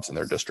creating jobs in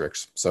their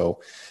districts.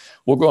 So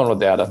we'll go on with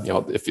data.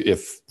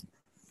 If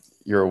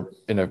you're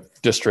in a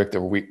district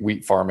of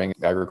wheat farming,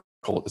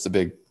 agriculture is a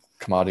big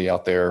commodity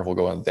out there, we'll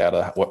go in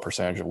data, what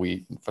percentage of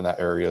wheat from that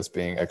area is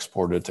being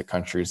exported to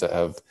countries that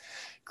have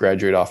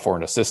graduated off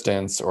foreign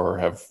assistance or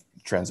have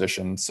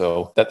transitioned.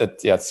 So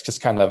it's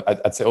just kind of,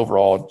 I'd say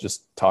overall,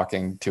 just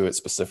talking to it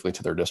specifically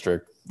to their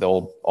district. The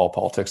old all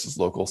politics is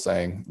local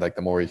saying, like,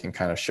 the more you can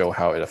kind of show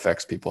how it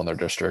affects people in their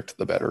district,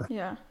 the better.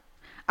 Yeah.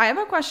 I have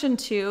a question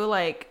too,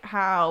 like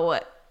how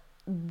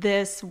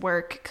this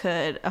work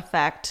could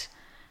affect,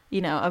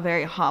 a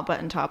very hot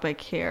button topic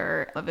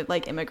here of it,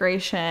 like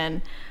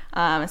immigration,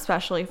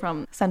 especially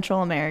from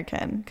Central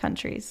American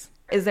countries.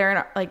 Is there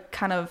an like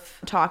kind of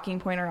talking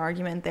point or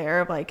argument there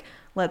of like,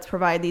 let's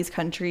provide these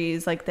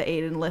countries like the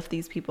aid and lift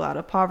these people out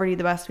of poverty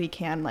the best we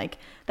can? Like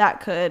that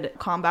could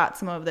combat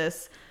some of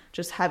this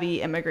just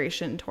heavy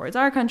immigration towards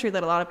our country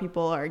that a lot of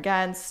people are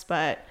against.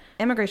 But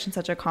immigration is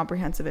such a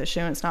comprehensive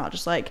issue. And it's not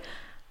just like,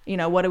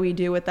 what do we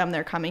do with them?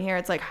 They're coming here.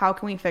 It's like, how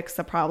can we fix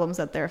the problems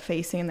that they're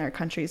facing in their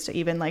countries to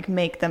even like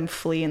make them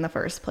flee in the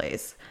first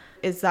place?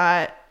 Is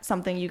that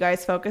something you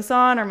guys focus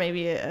on, or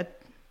maybe a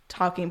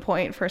talking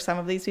point for some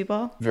of these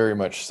people? Very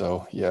much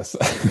so. Yes.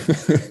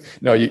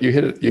 No, you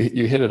hit it.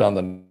 You hit it on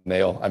the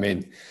nail. I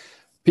mean,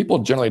 people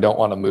generally don't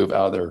want to move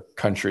out of their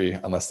country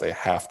unless they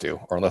have to,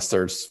 or unless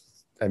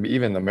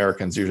even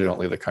Americans usually don't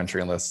leave the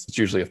country unless it's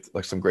usually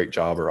like some great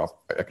job or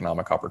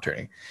economic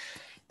opportunity.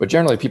 But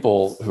generally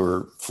people who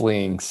are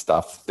fleeing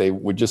stuff, they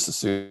would just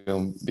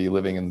assume be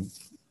living in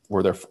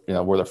where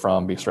they're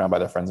from, be surrounded by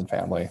their friends and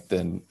family,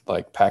 then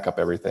like pack up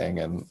everything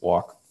and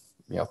walk,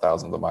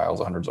 thousands of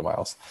miles, hundreds of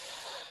miles.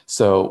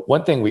 So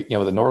one thing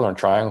the Northern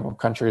Triangle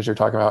countries you're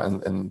talking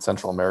about in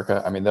Central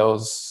America, I mean,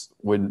 there's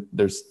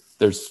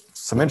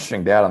some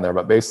interesting data on there,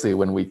 but basically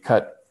when we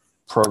cut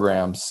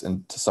programs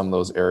into some of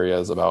those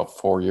areas about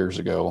 4 years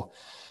ago,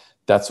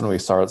 that's when we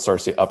start to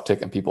see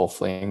uptick in people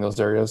fleeing those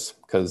areas,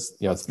 because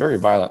it's very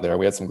violent there.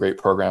 We had some great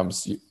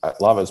programs, a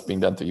lot of it's being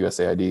done through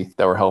USAID,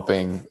 that were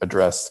helping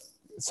address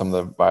some of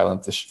the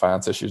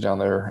violence issues down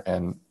there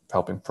and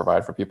helping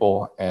provide for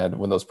people. And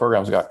when those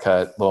programs got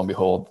cut, lo and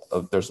behold,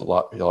 there's a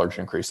large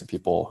increase in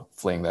people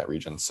fleeing that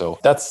region. So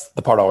that's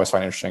the part I always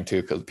find interesting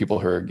too, because people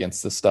who are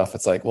against this stuff,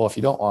 it's like, well, if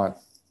you don't want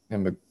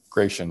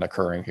immigration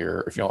occurring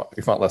here, if you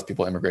want less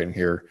people immigrating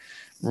here,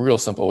 real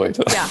simple way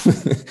to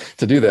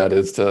to do that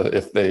is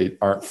if they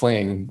aren't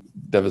fleeing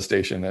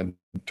devastation and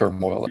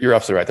turmoil. You're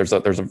absolutely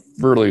right. There's a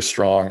really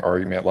strong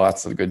argument,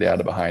 lots of good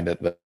data behind it,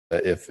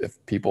 that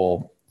if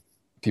people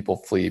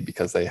flee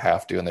because they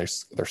have to and they're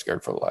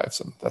scared for their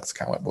lives, and that's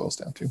kind of what it boils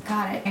down to.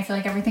 Got it. I feel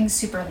like everything's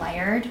super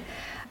layered,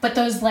 but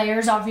those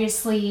layers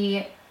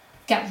obviously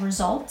get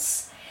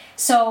results.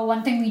 So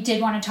one thing we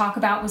did want to talk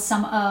about was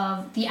some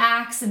of the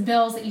acts and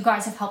bills that you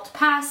guys have helped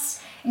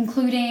pass,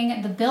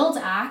 including the BUILD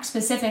Act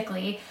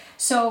specifically.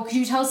 So could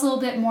you tell us a little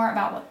bit more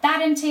about what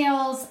that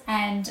entails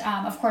and,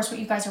 of course, what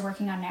you guys are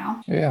working on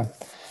now? Yeah.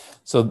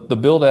 So the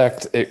BUILD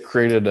Act, it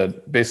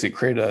basically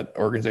created an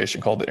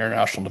organization called the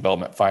International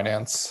Development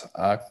Finance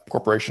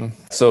Corporation.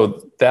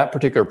 So that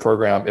particular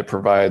program, it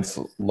provides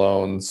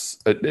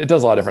loans. It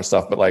does a lot of different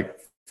stuff, but like,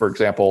 for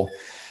example,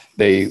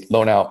 they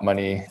loan out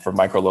money for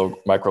micro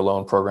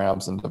loan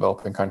programs in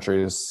developing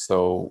countries.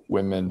 So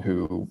women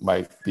who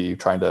might be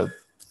trying to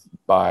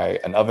buy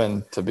an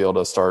oven to be able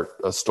to start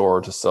a store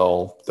to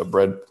sell the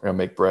bread,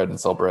 make bread and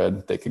sell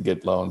bread, they could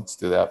get loans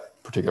through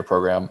that particular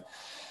program.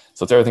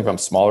 So it's everything from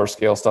smaller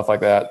scale stuff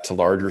like that to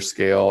larger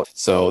scale.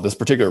 So this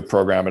particular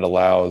program, it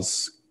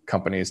allows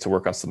companies to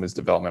work on some of these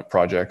development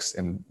projects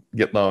and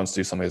get loans to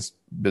do some of these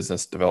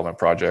business development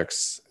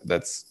projects.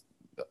 That's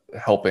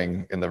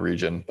helping in the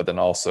region, but then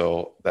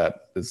also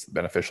that is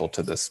beneficial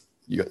to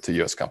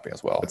U.S. company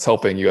as well. It's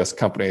helping U.S.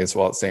 companies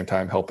while at the same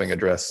time helping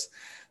address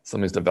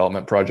some of these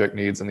development project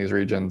needs in these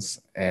regions.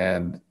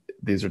 And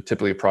these are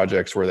typically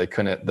projects where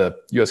the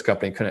U.S.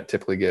 company couldn't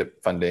typically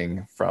get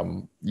funding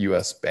from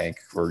U.S. bank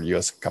or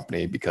U.S.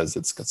 company because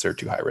it's considered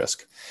too high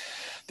risk.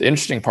 The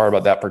interesting part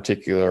about that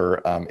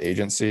particular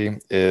agency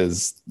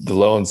is the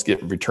loans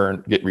get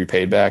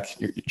repaid back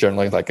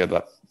generally like at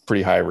a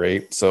pretty high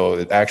rate. So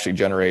it actually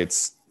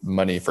generates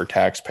money for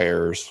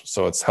taxpayers.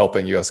 So it's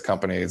helping U.S.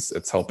 companies,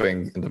 it's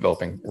helping in the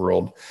developing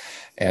world,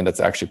 and it's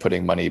actually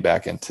putting money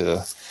back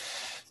into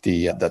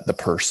the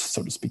purse,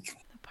 so to speak.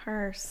 The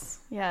purse,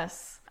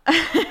 yes.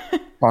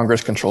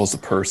 Congress controls the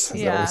purse,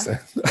 as I always say.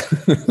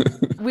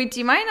 Wait, do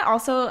you mind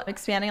also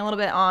expanding a little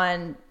bit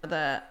on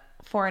the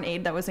foreign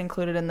aid that was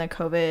included in the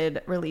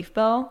COVID relief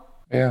bill?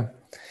 Yeah.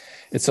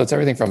 It's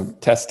everything from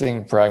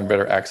testing, providing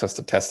better access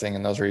to testing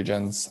in those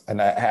regions.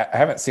 And I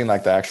haven't seen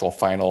like the actual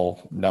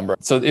final number.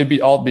 So it'd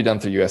all be done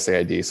through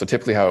USAID. So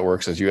typically how it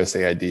works is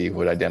USAID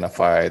would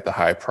identify the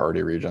high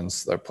priority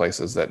regions, the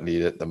places that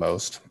need it the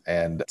most.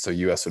 And so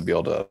US would be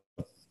able to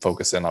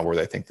focus in on where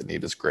they think the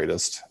need is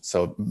greatest.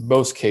 So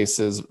most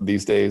cases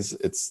these days,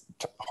 it's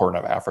Horn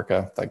of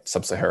Africa, like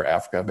Sub-Saharan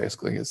Africa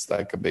basically is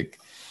like a big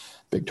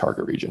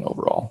target region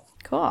overall.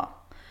 Cool.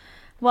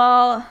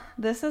 Well,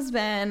 this has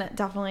been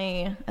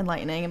definitely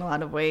enlightening in a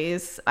lot of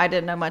ways. I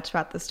didn't know much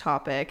about this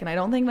topic, and I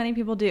don't think many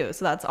people do.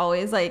 So that's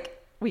always like,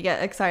 we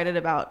get excited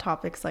about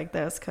topics like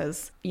this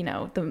because, you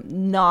know, the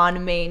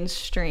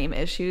non-mainstream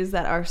issues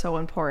that are so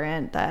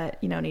important that,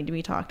 you know, need to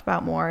be talked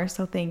about more.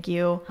 So thank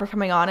you for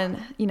coming on and,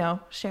 you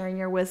know, sharing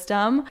your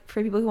wisdom.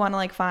 For people who want to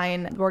like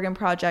find the Oregon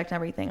Project and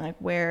everything, like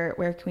where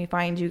can we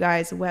find you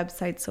guys?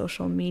 Website,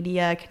 social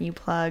media? Can you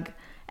plug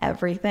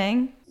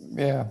everything?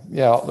 Yeah,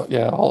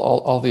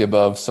 all the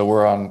above. So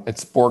we're on,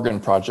 it's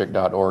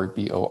borgenproject.org,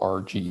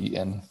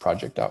 BORGEN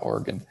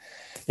project.org. And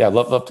yeah, I'd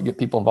love to get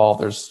people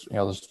involved. There's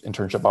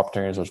internship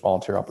opportunities, there's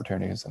volunteer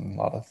opportunities, and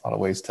a lot of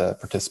ways to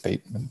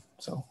participate. And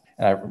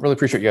I really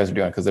appreciate what you guys are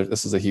doing, because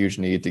this is a huge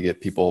need to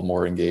get people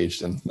more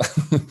engaged in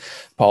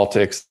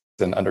politics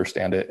and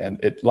understand it.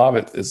 And a lot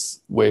of it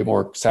is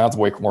sounds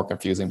way more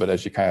confusing, but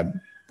as you kind of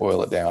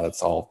boil it down,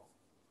 it's all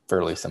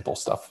fairly simple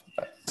stuff.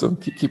 So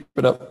keep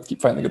it up,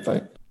 keep fighting the good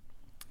fight.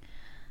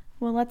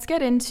 Well, let's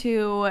get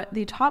into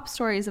the top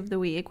stories of the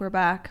week. We're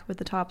back with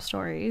the top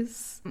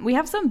stories. We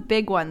have some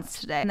big ones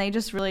today, and they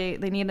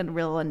need a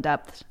real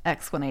in-depth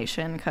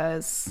explanation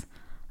because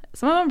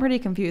some of them are pretty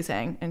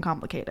confusing and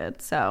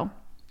complicated. So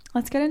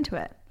let's get into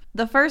it.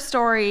 The first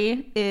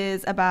story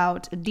is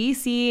about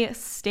DC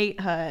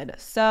statehood.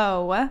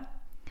 So I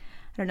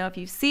don't know if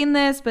you've seen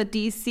this, but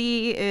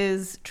DC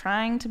is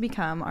trying to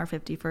become our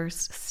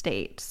 51st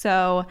state.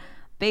 So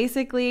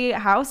basically,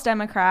 House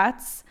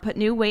Democrats put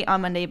new weight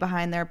on Monday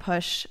behind their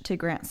push to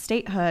grant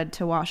statehood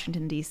to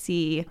Washington,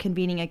 D.C.,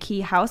 convening a key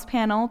House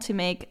panel to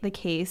make the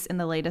case in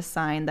the latest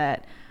sign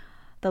that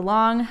the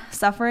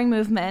long-suffering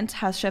movement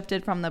has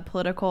shifted from the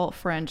political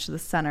fringe to the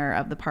center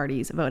of the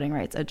party's voting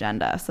rights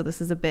agenda. So this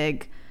is a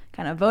big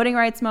kind of voting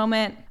rights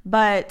moment.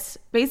 But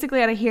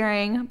basically at a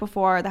hearing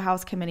before the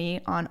House Committee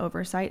on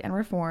Oversight and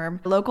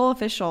Reform, local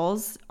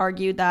officials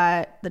argued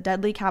that the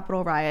deadly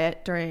Capitol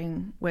riot,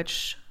 during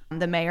which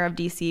the mayor of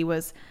DC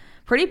was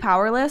pretty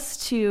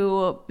powerless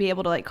to be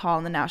able to like call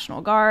in the National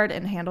Guard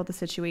and handle the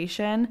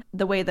situation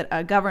the way that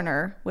a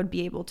governor would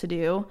be able to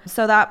do.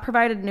 So that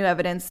provided new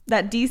evidence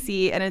that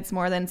DC and its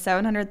more than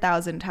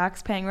 700,000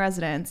 tax-paying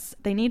residents,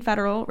 they need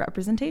federal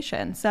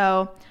representation.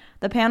 So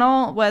the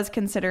panel was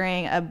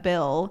considering a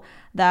bill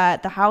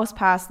that the House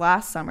passed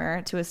last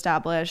summer to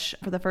establish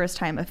for the first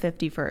time a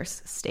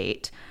 51st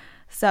state.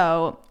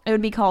 So it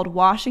would be called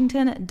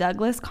Washington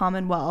Douglas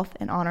Commonwealth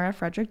in honor of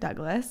Frederick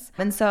Douglass.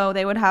 And so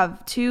they would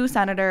have 2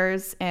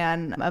 senators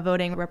and a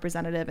voting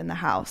representative in the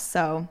House.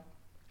 So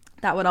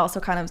that would also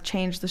kind of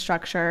change the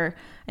structure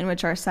in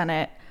which our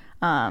Senate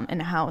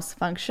and House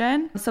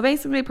function. So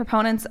basically,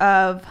 proponents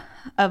of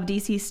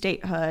DC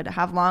statehood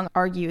have long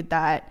argued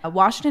that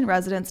Washington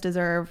residents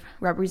deserve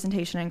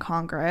representation in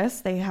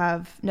Congress. They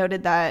have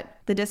noted that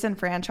the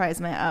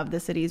disenfranchisement of the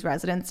city's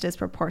residents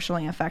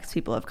disproportionately affects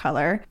people of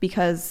color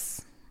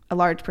because a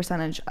large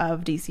percentage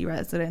of DC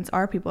residents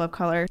are people of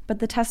color. But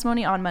the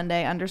testimony on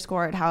Monday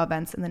underscored how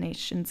events in the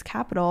nation's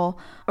capital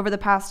over the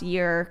past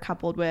year,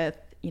 coupled with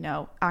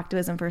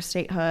activism for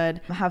statehood,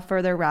 have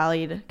further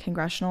rallied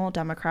congressional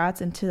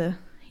Democrats into,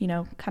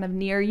 kind of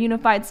near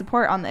unified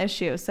support on the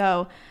issue.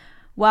 So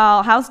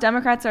while House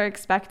Democrats are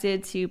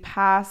expected to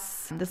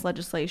pass this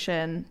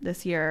legislation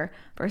this year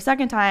for a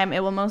second time,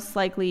 it will most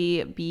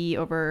likely be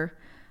over,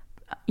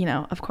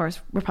 of course,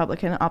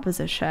 Republican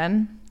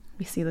opposition.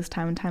 We see this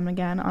time and time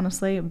again,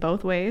 honestly,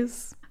 both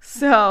ways.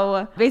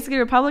 So basically,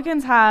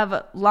 Republicans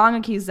have long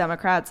accused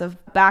Democrats of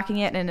backing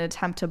it in an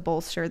attempt to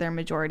bolster their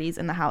majorities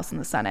in the House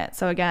and the Senate.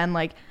 So again,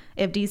 like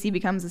if DC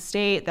becomes a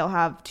state, they'll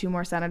have 2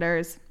 more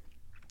senators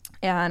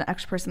and an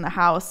extra person in the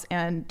House,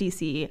 and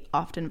DC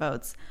often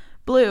votes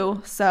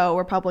blue. So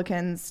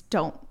Republicans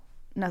don't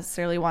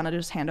necessarily want to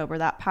just hand over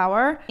that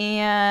power.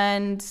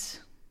 And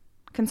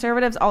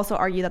conservatives also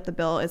argue that the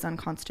bill is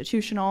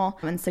unconstitutional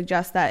and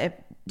suggest that if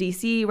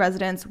DC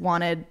residents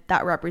wanted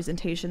that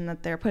representation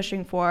that they're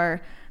pushing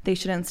for, they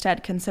should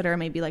instead consider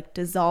maybe like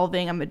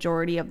dissolving a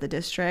majority of the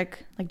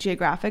district, like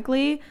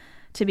geographically,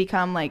 to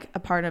become like a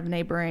part of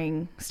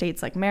neighboring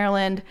states like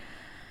Maryland.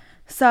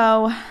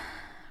 So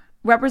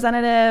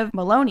Representative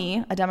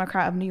Maloney, a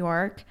Democrat of New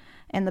York,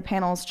 and the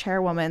panel's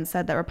chairwoman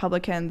said that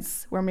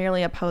Republicans were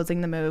merely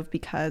opposing the move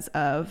because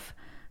of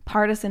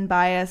partisan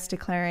bias,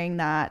 declaring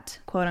that,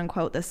 quote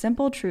unquote, the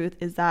simple truth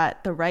is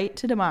that the right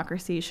to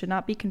democracy should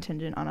not be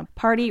contingent on a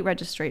party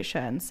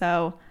registration.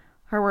 So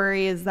her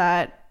worry is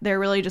that they're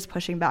really just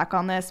pushing back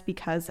on this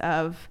because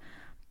of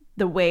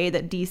the way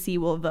that DC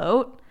will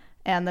vote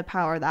and the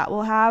power that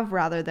will have,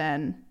 rather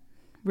than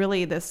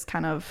really this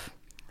kind of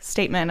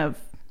statement of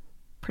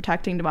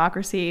protecting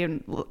democracy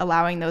and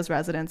allowing those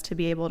residents to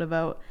be able to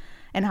vote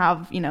and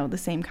have, you know, the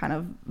same kind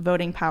of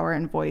voting power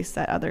and voice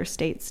that other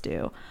states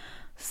do.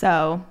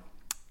 So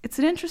it's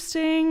an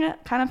interesting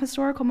kind of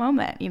historical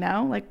moment, you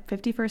know, like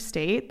 51st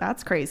state.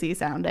 That's crazy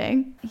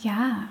sounding.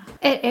 Yeah,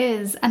 it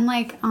is. And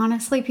like,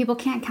 honestly, people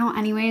can't count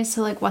anyways.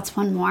 So like, what's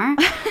one more?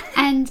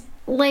 And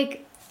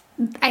like,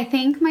 I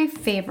think my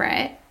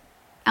favorite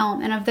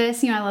element of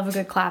this, you know, I love a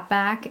good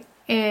clapback,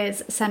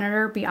 is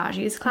Senator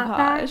Biaggi's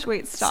clapback. Gosh,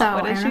 wait, stop. So,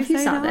 What did I don't know she if you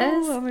say saw now?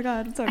 this. Oh my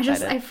God, I'm so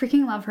excited. I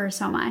freaking love her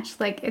so much.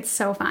 Like, it's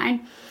so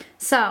fine.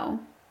 So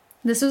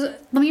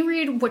let me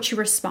read what she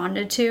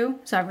responded to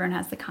so everyone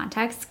has the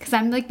context, because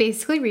I'm like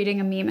basically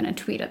reading a meme and a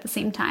tweet at the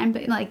same time,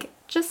 but like,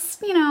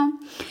 just, you know.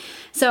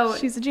 So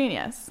she's a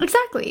genius.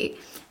 Exactly.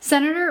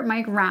 Senator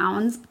Mike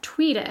Rounds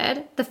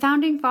tweeted, "The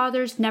founding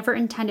fathers never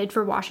intended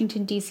for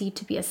Washington, D.C.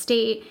 to be a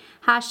state.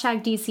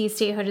 Hashtag DC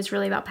statehood is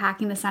really about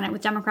packing the Senate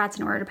with Democrats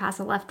in order to pass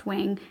a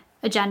left-wing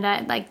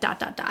agenda, like ...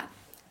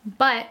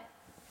 But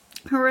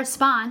her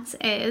response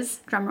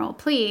is, drumroll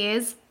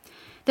please,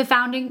 "The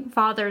founding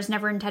fathers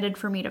never intended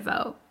for me to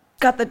vote."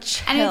 Got the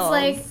chills. And it's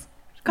like,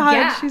 God,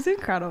 yeah. she's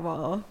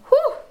incredible.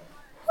 Whew,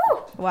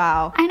 whew.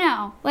 Wow. I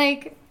know.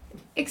 Like,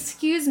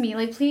 excuse me.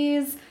 Like,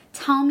 please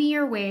tell me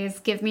your ways.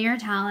 Give me your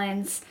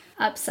talents.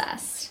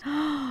 Obsessed.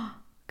 God,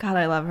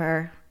 I love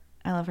her.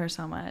 I love her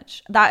so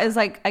much. That is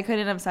like, I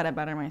couldn't have said it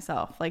better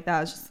myself. Like,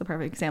 that was just the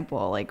perfect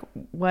example. Like,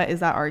 what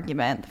is that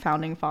argument? The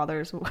founding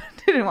fathers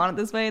didn't want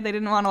it this way. They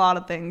didn't want a lot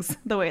of things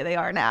the way they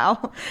are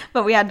now,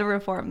 but we had to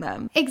reform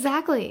them.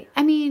 Exactly.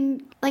 I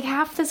mean, like,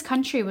 half this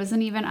country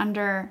wasn't even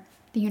under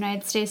the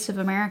United States of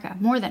America.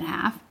 More than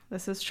half.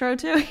 This is true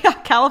too. Yeah,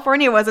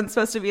 California wasn't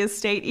supposed to be a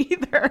state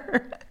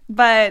either.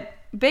 But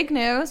big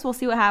news. We'll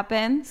see what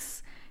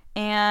happens.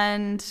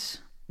 And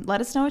let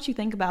us know what you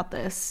think about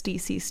this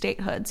DC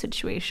statehood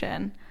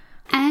situation.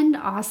 And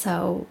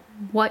also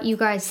what you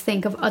guys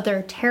think of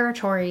other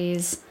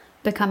territories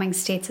becoming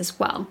states as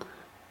well.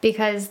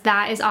 Because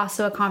that is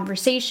also a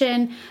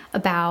conversation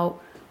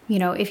about, you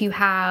know, if you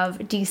have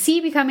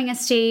DC becoming a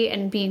state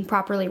and being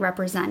properly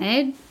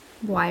represented,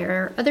 why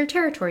are other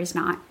territories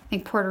not? I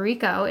think Puerto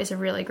Rico is a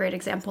really great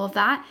example of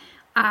that.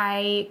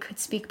 I could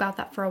speak about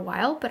that for a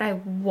while, but I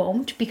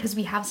won't, because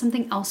we have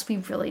something else we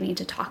really need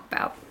to talk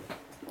about.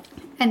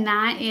 And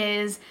that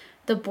is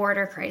the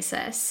border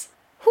crisis.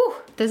 Whew,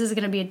 this is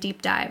going to be a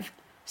deep dive.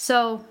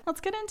 So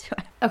let's get into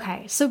it.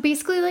 Okay, so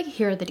basically, like,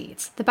 here are the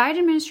deets. The Biden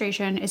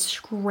administration is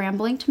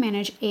scrambling to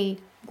manage a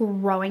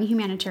growing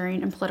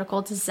humanitarian and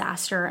political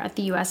disaster at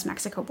the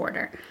U.S.-Mexico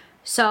border.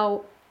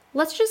 So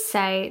let's just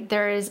say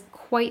there is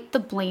quite the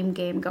blame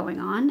game going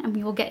on, and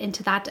we will get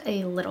into that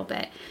a little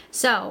bit.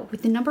 So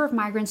with the number of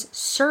migrants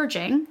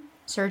surging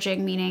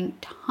meaning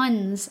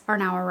tons are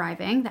now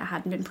arriving that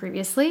hadn't been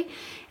previously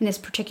in this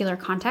particular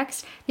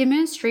context, the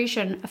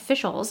administration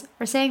officials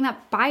are saying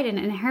that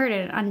Biden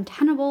inherited an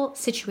untenable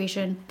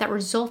situation that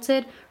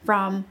resulted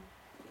from,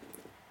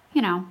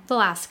 you know, the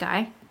last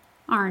guy,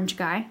 orange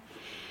guy,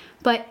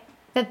 but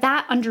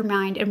that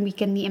undermined and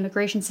weakened the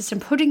immigration system,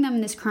 putting them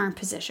in this current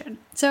position.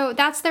 So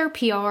that's their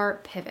PR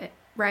pivot,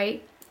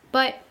 right?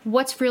 But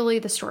what's really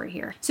the story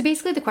here? So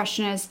basically the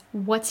question is,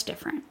 what's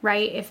different,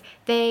 right? If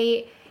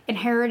they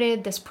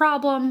inherited this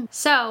problem.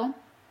 So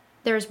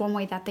there's one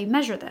way that they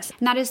measure this,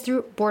 and that is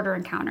through border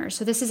encounters.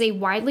 So this is a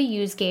widely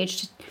used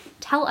gauge to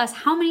tell us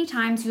how many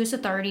times U.S.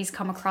 authorities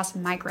come across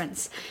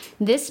migrants.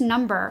 This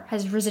number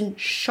has risen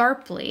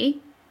sharply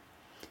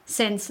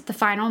since the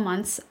final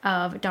months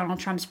of Donald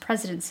Trump's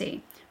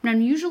presidency. An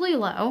unusually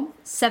low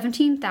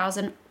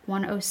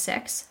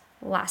 17,106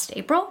 last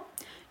April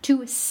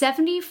to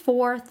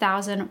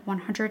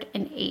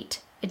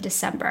 74,108 in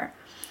December.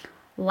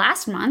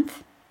 Last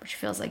month, which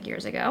feels like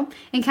years ago,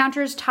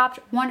 encounters topped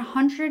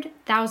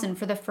 100,000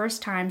 for the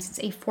first time since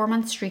a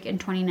 4-month streak in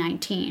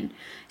 2019.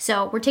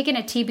 So we're taking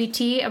a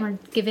TBT and we're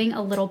giving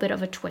a little bit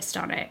of a twist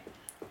on it.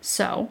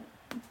 So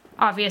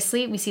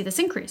obviously we see this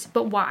increase,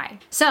 but why?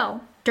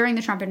 So During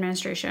the Trump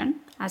administration,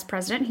 as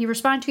president, he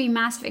responded to a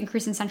massive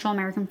increase in Central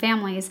American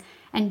families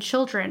and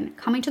children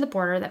coming to the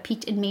border that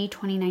peaked in May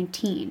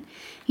 2019.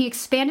 He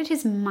expanded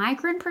his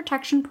migrant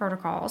protection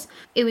protocols.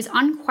 It was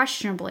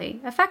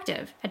unquestionably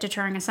effective at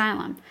deterring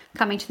asylum.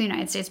 Coming to the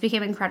United States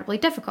became incredibly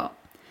difficult.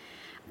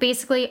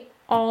 Basically,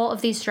 all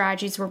of these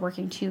strategies were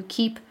working to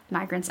keep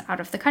migrants out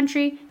of the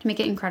country, to make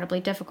it incredibly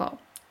difficult.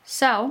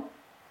 So,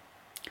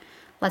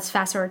 let's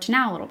fast forward to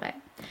now a little bit.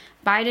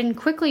 Biden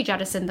quickly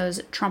jettisoned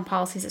those Trump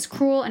policies as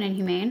cruel and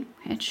inhumane,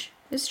 which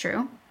is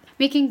true,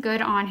 making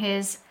good on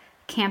his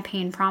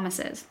campaign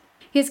promises.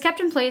 He has kept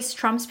in place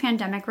Trump's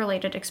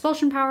pandemic-related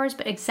expulsion powers,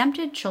 but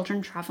exempted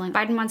children traveling.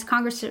 Biden wants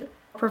Congress to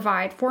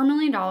provide $4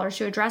 million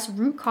to address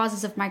root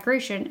causes of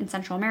migration in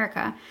Central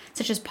America,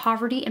 such as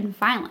poverty and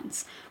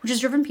violence, which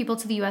has driven people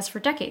to the U.S. for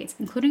decades,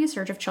 including a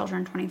surge of children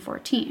in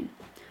 2014.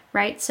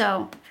 Right?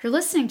 So, if you're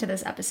listening to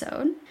this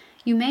episode,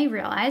 you may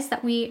realize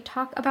that we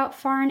talk about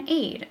foreign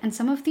aid and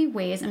some of the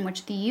ways in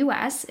which the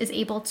U.S. is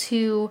able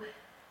to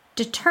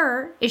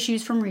deter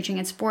issues from reaching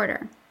its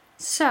border.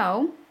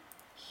 So,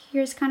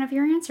 here's kind of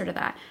your answer to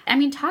that. I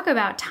mean, talk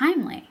about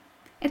timely.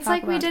 It's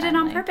like we did it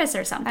on purpose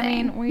or something.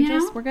 I mean,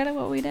 we're good at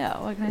what we do.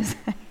 What can I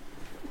say?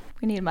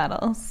 We need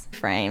medals.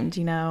 Framed,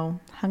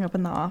 hung up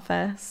in the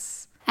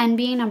office. And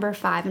being number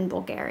 5 in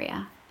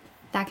Bulgaria.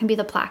 That can be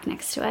the plaque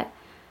next to it.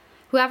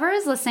 Whoever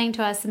is listening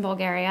to us in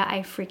Bulgaria, I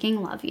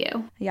freaking love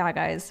you. Yeah,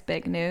 guys,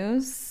 big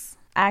news.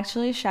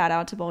 Actually, shout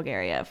out to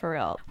Bulgaria, for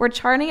real. We're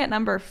charting at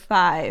number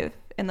 5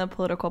 in the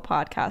political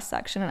podcast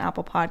section in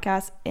Apple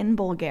Podcasts in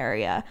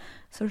Bulgaria.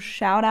 So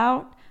shout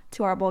out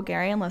to our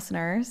Bulgarian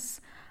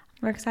listeners.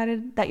 We're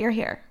excited that you're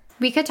here.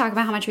 We could talk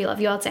about how much we love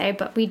you all day,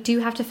 but we do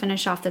have to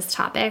finish off this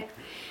topic.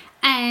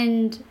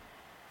 And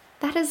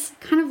that is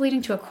kind of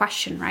leading to a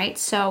question, right?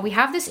 So we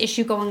have this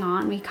issue going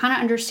on. We kind of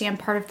understand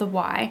part of the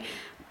why,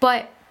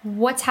 but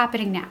what's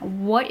happening now?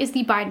 What is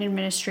the Biden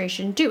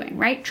administration doing,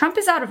 right? Trump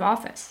is out of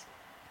office.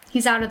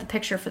 He's out of the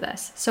picture for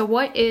this. So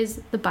what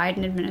is the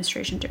Biden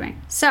administration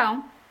doing?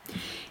 So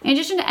in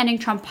addition to ending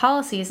Trump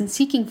policies and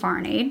seeking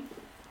foreign aid,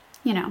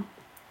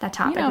 that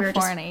topic.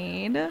 Foreign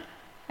aid.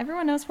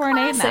 Everyone knows foreign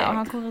aid now.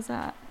 How cool is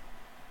that?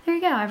 There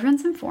you go.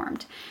 Everyone's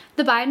informed.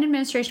 The Biden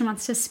administration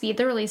wants to speed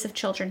the release of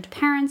children to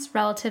parents,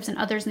 relatives, and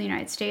others in the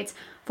United States,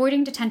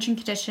 avoiding detention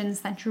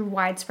conditions that drew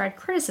widespread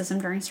criticism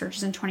during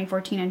searches in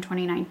 2014 and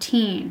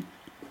 2019.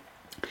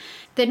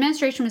 The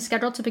administration was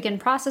scheduled to begin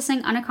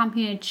processing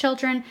unaccompanied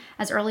children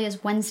as early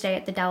as Wednesday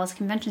at the Dallas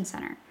Convention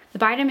Center. The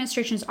Biden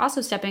administration is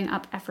also stepping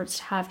up efforts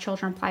to have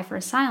children apply for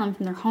asylum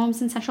from their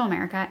homes in Central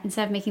America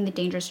instead of making the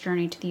dangerous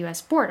journey to the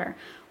U.S. border,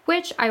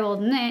 which I will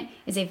admit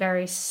is a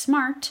very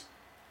smart,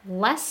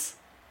 less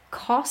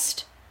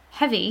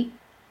cost-heavy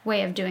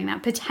way of doing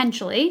that,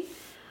 potentially.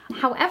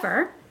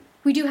 However,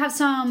 we do have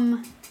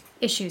some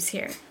issues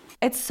here.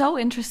 It's so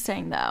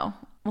interesting, though.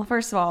 Well,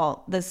 first of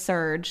all, the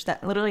surge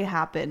that literally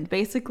happened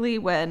basically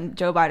when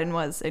Joe Biden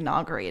was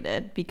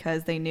inaugurated,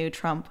 because they knew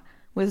Trump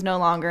was no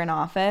longer in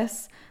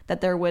office, that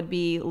there would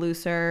be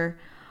looser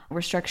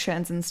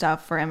restrictions and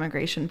stuff for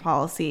immigration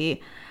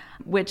policy,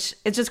 which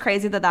it's just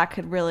crazy that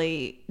could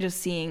really, just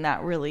seeing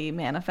that really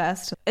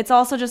manifest. It's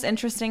also just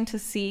interesting to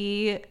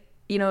see,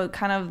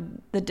 kind of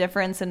the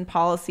difference in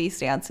policy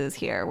stances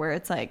here, where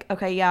it's like,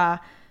 okay, yeah,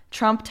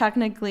 Trump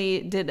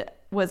technically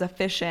was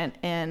efficient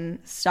in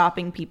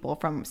stopping people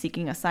from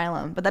seeking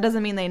asylum, but that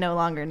doesn't mean they no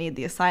longer need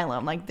the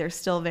asylum. Like, they're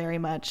still very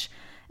much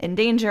in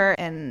danger,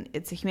 and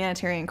it's a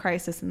humanitarian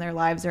crisis, and their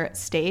lives are at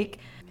stake.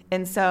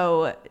 And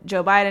so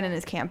Joe Biden in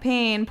his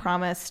campaign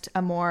promised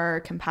a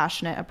more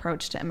compassionate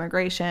approach to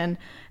immigration.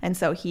 And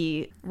so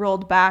he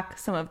rolled back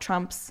some of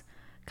Trump's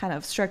kind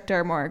of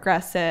stricter, more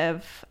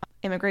aggressive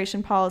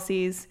immigration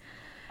policies.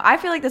 I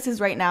feel like this is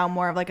right now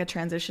more of like a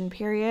transition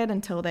period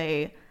until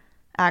they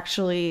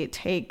actually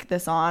take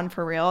this on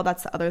for real.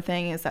 That's the other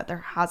thing, is that there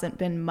hasn't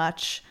been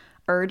much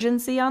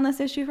urgency on this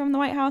issue from the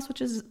White House,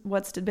 which is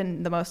what's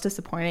been the most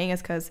disappointing,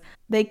 is because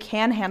they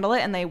can handle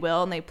it and they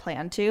will and they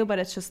plan to, but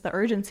it's just the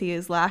urgency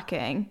is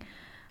lacking.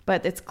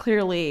 But it's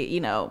clearly,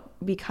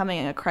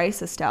 becoming a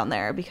crisis down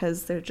there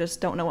because they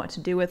just don't know what to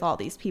do with all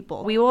these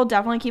people. We will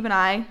definitely keep an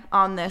eye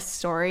on this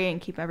story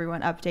and keep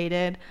everyone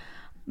updated.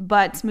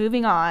 But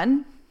moving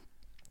on,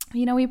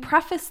 we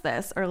prefaced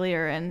this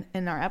earlier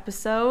in our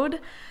episode,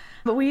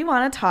 but we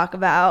want to talk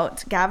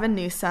about Gavin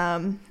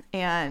Newsom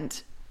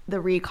and the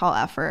recall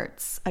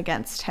efforts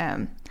against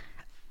him.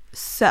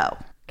 So,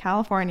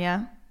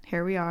 California,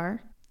 here we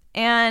are.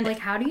 And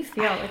how do you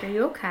feel? Are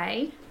you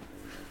okay?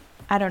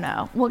 I don't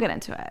know. We'll get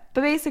into it.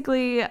 But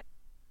basically,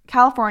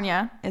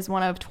 California is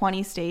one of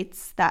 20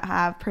 states that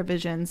have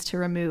provisions to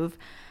remove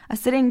a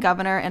sitting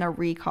governor in a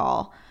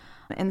recall.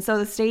 And so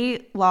the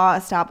state law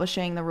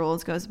establishing the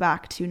rules goes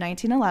back to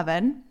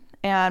 1911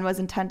 and was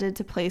intended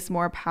to place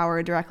more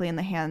power directly in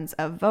the hands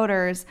of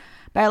voters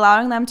by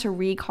allowing them to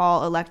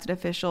recall elected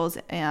officials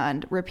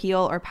and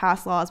repeal or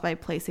pass laws by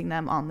placing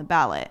them on the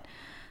ballot.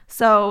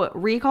 So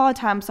recall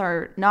attempts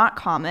are not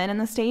common in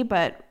the state,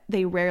 but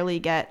they rarely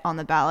get on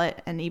the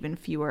ballot, and even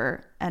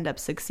fewer end up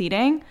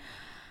succeeding.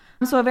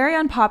 So a very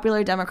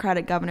unpopular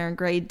Democratic governor,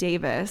 Gray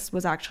Davis,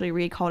 was actually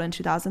recalled in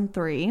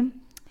 2003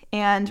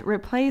 and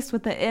replaced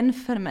with the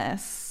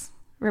infamous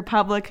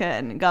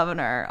Republican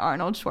governor,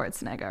 Arnold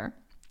Schwarzenegger.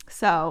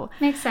 So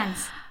makes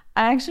sense.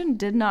 I actually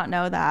did not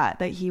know that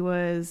he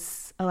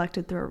was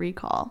elected through a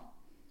recall.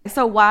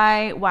 So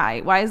why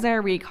is there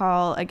a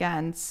recall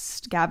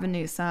against Gavin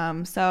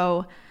Newsom?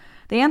 So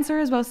the answer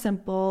is both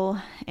simple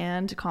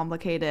and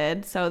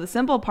complicated. So the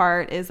simple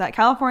part is that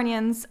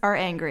Californians are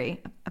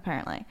angry,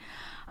 apparently.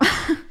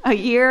 A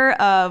year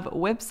of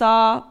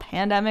whipsaw,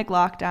 pandemic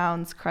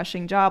lockdowns,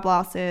 crushing job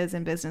losses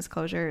and business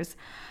closures,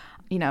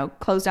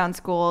 closed down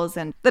schools,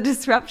 and the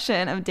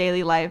disruption of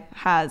daily life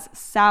has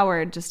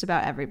soured just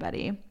about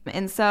everybody.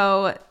 And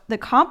so the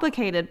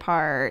complicated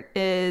part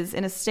is,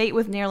 in a state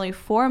with nearly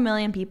 4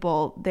 million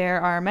people, there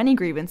are many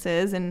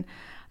grievances, and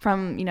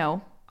from,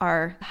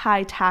 our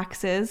high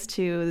taxes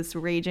to this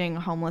raging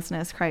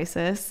homelessness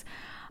crisis.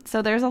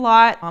 So there's a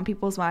lot on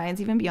people's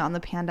minds, even beyond the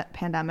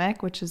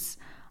pandemic, which is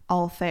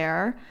all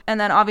fair.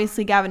 And then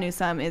obviously Gavin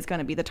Newsom is going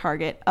to be the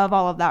target of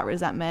all of that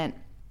resentment.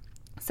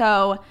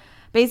 So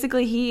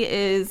basically, he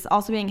is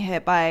also being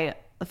hit by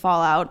the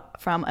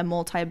fallout from a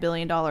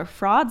multi-billion-dollar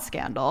fraud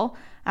scandal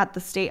at the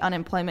state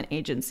unemployment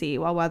agency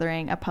while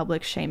weathering a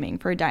public shaming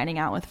for dining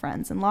out with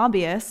friends and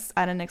lobbyists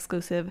at an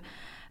exclusive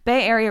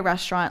Bay Area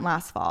restaurant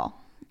last fall.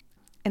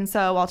 And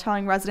so while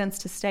telling residents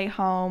to stay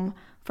home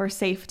for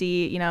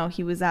safety,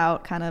 he was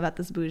out kind of at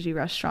this bougie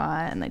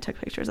restaurant and they took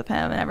pictures of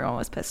him and everyone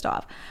was pissed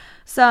off.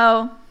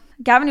 So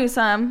Gavin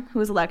Newsom, who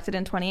was elected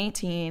in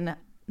 2018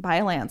 by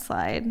a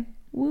landslide,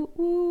 woo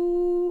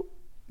woo,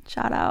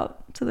 shout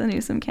out to the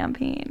Newsom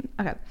campaign.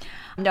 Okay.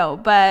 No,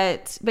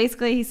 but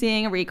basically he's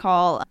seeing a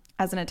recall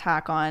as an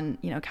attack on,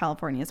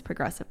 California's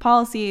progressive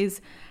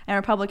policies, and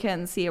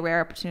Republicans see a rare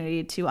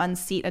opportunity to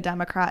unseat a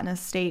Democrat in a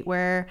state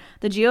where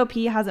the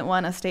GOP hasn't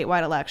won a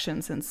statewide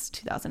election since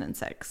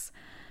 2006.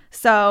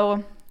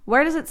 So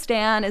where does it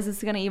stand? Is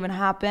this going to even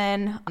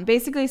happen?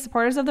 Basically,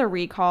 supporters of the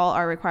recall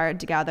are required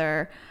to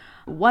gather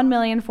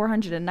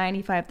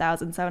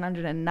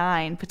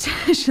 1,495,709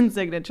 petition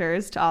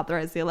signatures to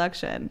authorize the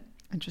election.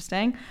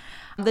 Interesting.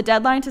 The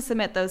deadline to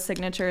submit those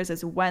signatures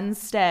is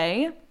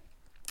Wednesday,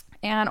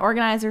 and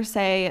organizers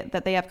say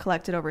that they have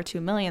collected over 2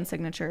 million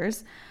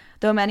signatures,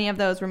 though many of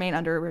those remain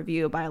under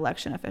review by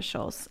election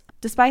officials.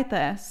 Despite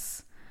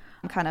this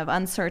kind of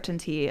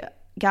uncertainty,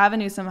 Gavin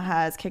Newsom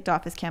has kicked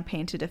off his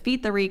campaign to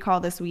defeat the recall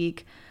this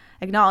week,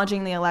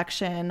 acknowledging the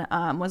election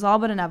was all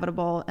but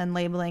inevitable and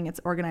labeling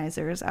its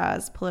organizers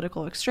as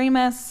political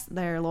extremists.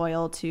 They're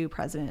loyal to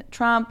President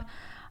Trump.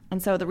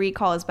 And so the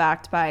recall is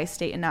backed by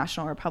state and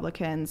national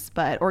Republicans,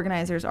 but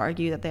organizers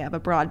argue that they have a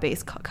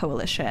broad-based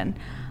coalition,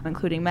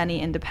 including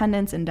many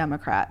independents and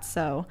Democrats.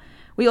 So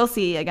we will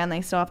see. Again, they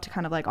still have to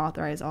kind of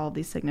authorize all of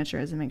these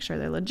signatures and make sure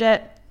they're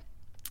legit.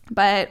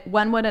 But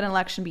when would an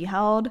election be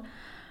held?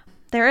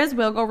 There is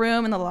wiggle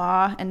room in the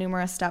law and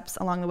numerous steps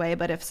along the way,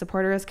 but if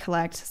supporters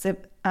collect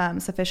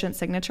sufficient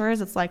signatures,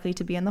 it's likely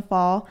to be in the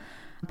fall,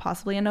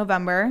 possibly in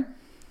November.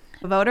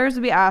 Voters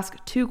would be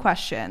asked 2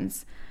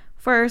 questions.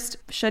 First,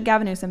 should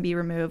Gavin Newsom be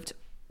removed?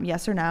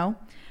 Yes or no?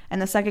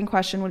 And the second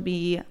question would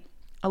be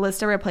a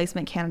list of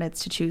replacement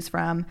candidates to choose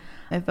from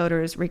if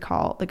voters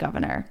recall the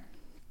governor.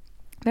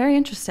 Very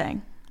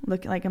interesting.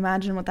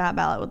 Imagine what that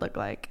ballot would look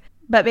like.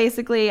 But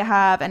basically,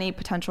 have any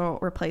potential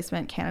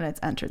replacement candidates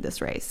entered this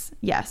race?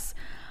 Yes.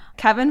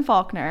 Kevin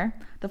Faulconer,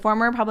 the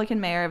former Republican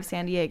mayor of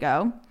San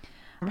Diego,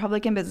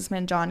 Republican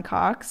businessman John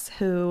Cox,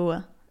 who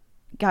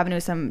Gavin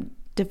Newsom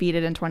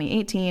defeated in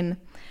 2018,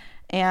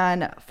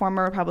 and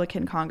former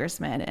Republican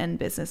congressman and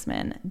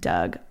businessman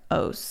Doug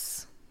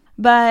Ose.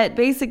 But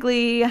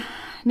basically,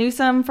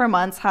 Newsom for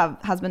months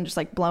has been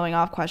just blowing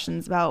off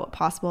questions about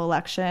possible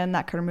election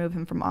that could remove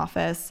him from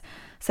office,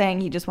 saying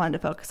he just wanted to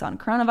focus on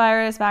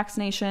coronavirus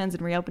vaccinations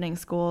and reopening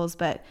schools.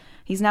 But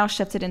he's now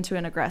shifted into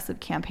an aggressive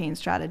campaign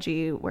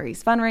strategy where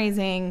he's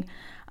fundraising,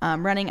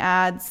 running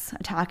ads,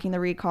 attacking the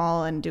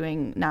recall, and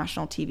doing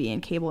national TV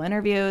and cable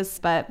interviews.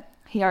 But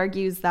he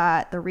argues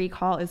that the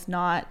recall is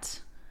not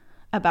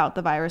about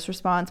the virus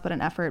response, but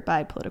an effort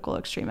by political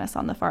extremists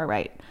on the far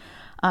right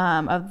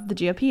of the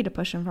GOP to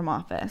push him from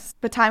office.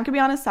 But time could be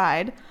on his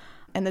side,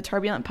 and the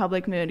turbulent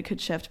public mood could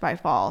shift by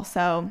fall.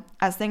 So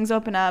as things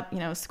open up,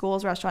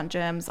 schools, restaurant,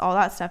 gyms, all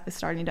that stuff is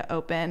starting to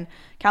open.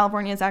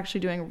 California is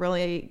actually doing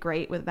really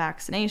great with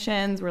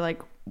vaccinations. We're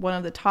one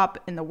of the top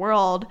in the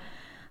world.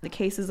 The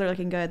cases are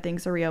looking good.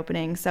 Things are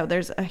reopening. So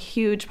there's a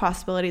huge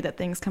possibility that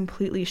things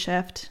completely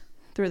shift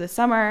through the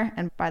summer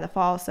and by the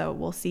fall. So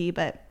we'll see.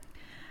 But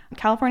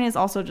California is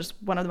also just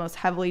one of the most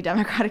heavily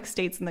Democratic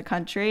states in the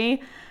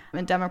country,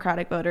 and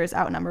Democratic voters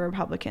outnumber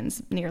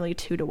Republicans nearly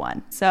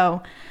 2-1.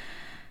 So,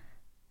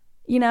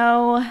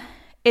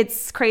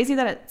 it's crazy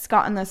that it's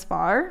gotten this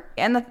far.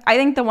 And I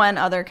think the one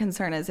other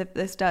concern is if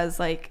this does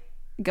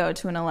go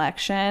to an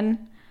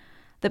election,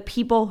 the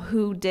people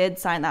who did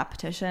sign that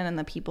petition and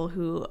the people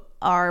who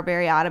are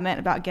very adamant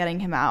about getting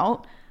him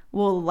out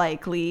will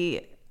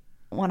likely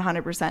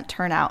 100%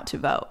 turn out to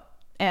vote.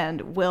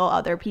 And will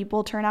other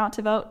people turn out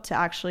to vote to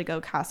actually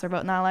go cast their vote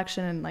in that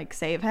election and like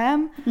save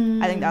him?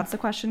 I think that's the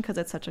question, because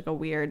it's such like a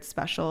weird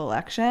special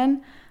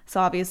election. So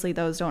obviously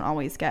those don't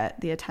always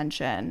get the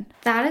attention.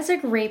 That is a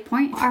great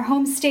point. Our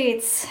home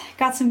states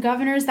got some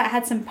governors that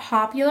had some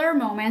popular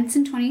moments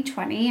in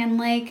 2020. And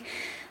like,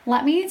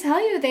 let me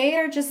tell you, they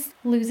are just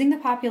losing the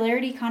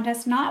popularity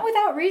contest, not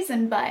without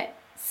reason, but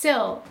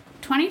still,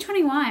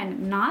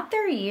 2021, not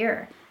their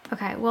year.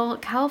 Okay, well,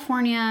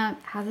 California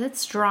has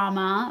its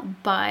drama,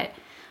 but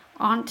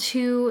on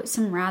to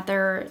some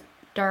rather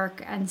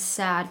dark and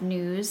sad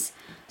news.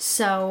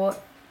 So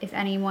if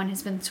anyone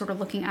has been sort of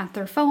looking at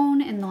their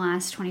phone in the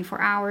last 24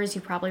 hours,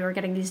 you probably were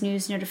getting these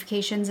news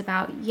notifications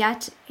about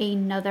yet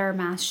another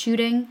mass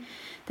shooting,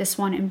 this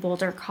one in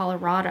Boulder,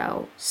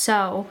 Colorado.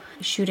 So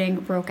the shooting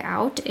broke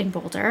out in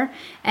Boulder,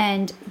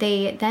 and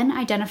they then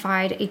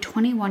identified a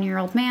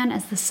 21-year-old man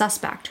as the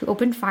suspect who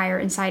opened fire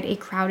inside a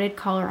crowded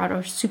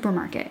Colorado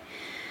supermarket.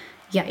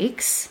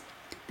 Yikes.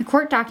 The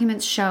court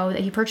documents show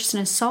that he purchased an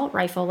assault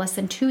rifle less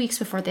than 2 weeks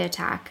before the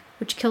attack,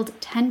 which killed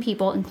 10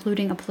 people,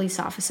 including a police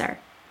officer.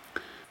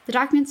 The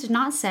documents did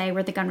not say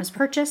where the gun was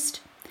purchased.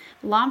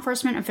 A law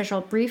enforcement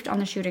official briefed on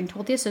the shooting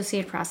told the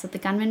Associated Press that the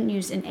gunman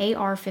used an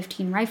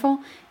AR-15 rifle,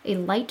 a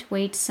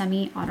lightweight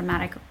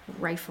semi-automatic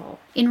rifle.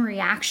 In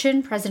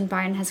reaction, President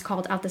Biden has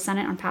called out the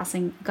Senate on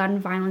passing gun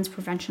violence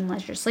prevention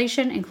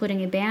legislation,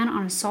 including a ban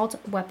on assault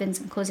weapons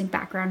and closing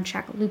background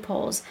check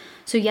loopholes.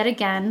 So yet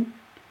again,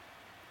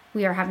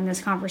 we are having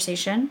this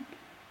conversation,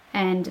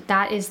 and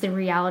that is the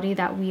reality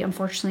that we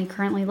unfortunately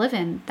currently live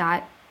in,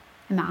 that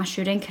a mass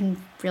shooting can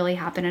really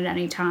happen at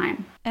any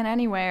time. And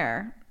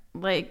anywhere,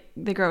 like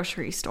the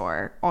grocery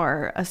store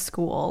or a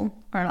school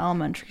or an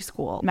elementary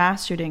school.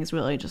 Mass shootings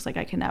really just like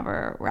I can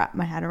never wrap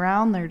my head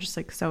around. They're just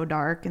like so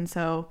dark, and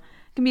so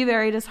it can be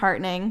very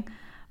disheartening.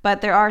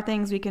 But there are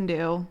things we can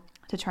do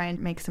to try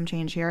and make some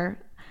change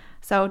here.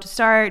 So to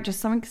start, just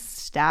some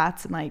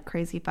stats and like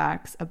crazy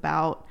facts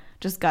about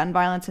just gun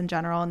violence in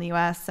general in the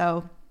US.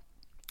 So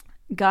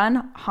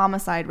gun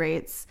homicide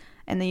rates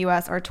in the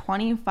US are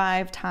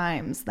 25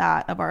 times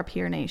that of our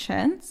peer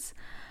nations.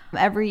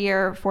 Every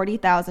year,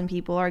 40,000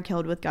 people are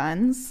killed with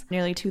guns.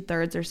 Nearly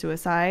 2/3 are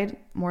suicide.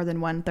 More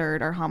than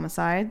 1/3 are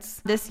homicides.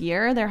 This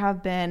year, there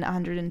have been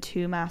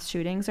 102 mass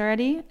shootings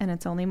already, and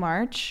it's only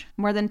March.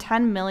 More than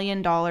 $10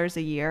 million a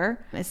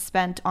year is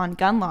spent on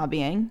gun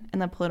lobbying in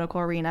the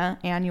political arena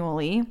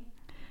annually.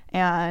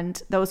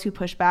 And those who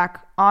push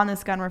back on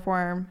this gun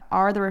reform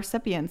are the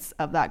recipients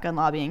of that gun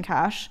lobbying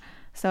cash.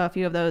 So a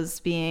few of those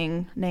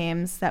being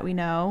names that we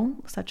know,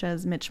 such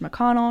as Mitch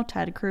McConnell,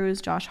 Ted Cruz,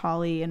 Josh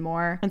Hawley, and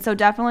more. And so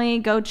definitely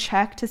go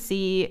check to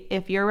see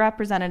if your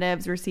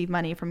representatives receive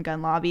money from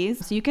gun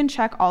lobbies. So you can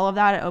check all of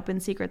that at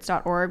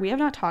opensecrets.org. We have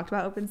not talked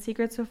about Open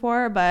Secrets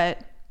before,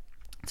 but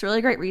it's a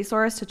really great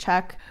resource to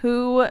check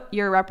who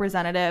your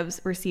representatives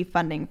receive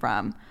funding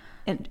from.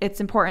 And it's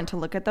important to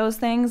look at those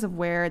things of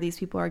where these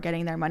people are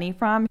getting their money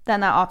from. Then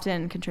that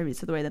often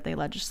contributes to the way that they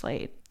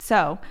legislate.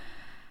 So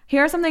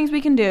here are some things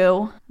we can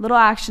do. Little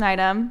action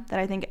item that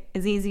I think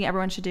is easy,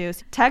 everyone should do.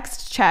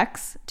 Text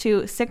checks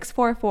to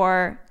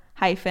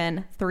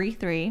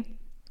 644-33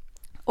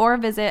 or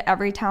visit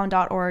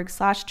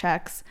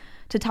everytown.org/checks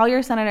to tell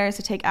your senators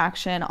to take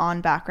action on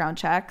background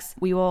checks.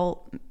 We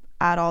will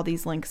add all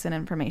these links and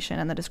information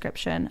in the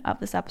description of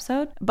this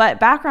episode. But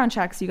background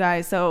checks, you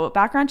guys. So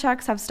background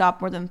checks have stopped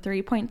more than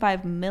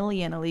 3.5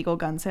 million illegal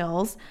gun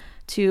sales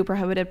to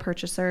prohibited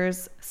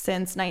purchasers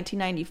since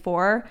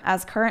 1994.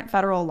 As current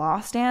federal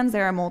law stands,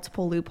 there are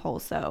multiple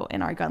loopholes, though,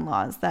 in our gun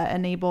laws that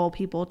enable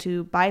people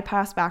to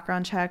bypass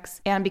background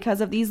checks. And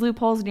because of these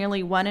loopholes,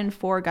 nearly 1 in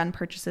 4 gun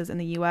purchases in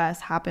the US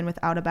happen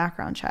without a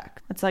background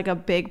check. It's like a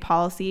big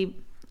policy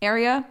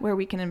area where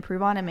we can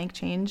improve on and make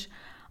change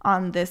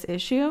on this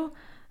issue.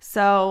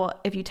 So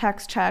if you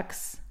text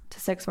checks to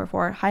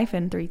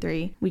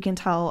 644-33, we can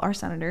tell our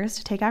senators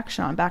to take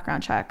action on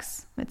background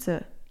checks. It's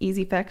a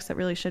easy fix that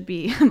really should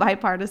be a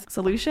bipartisan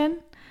solution.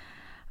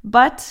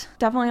 But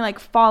definitely like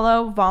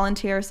follow,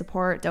 volunteer,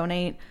 support,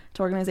 donate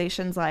to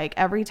organizations like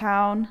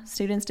Everytown,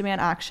 Students Demand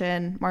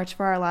Action, March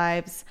for Our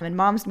Lives, and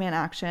Moms Demand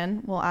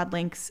Action. We'll add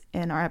links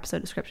in our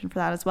episode description for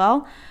that as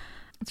well.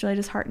 It's really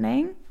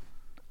disheartening.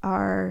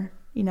 Our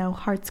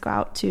hearts go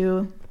out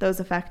to those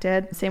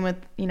affected. Same with,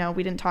 we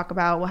didn't talk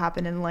about what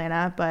happened in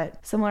Atlanta,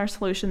 but similar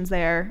solutions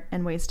there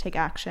and ways to take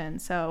action.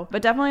 So,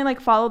 but definitely like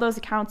follow those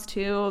accounts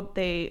too.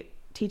 They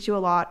teach you a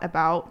lot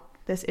about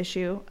this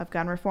issue of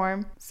gun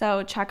reform.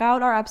 So check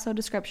out our episode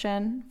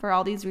description for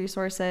all these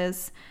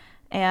resources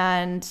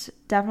and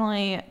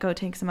definitely go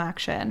take some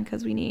action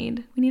because we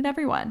need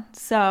everyone.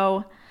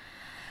 So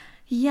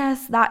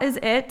yes, that is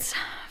it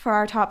for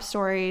our top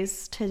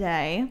stories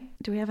today.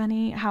 Do we have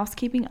any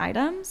housekeeping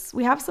items?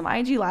 We have some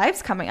IG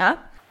Lives coming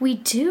up. We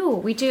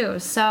do.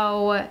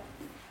 So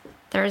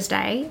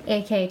Thursday,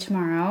 aka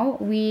tomorrow,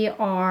 we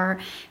are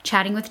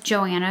chatting with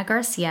Joanna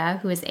Garcia,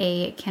 who is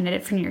a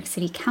candidate for New York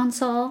City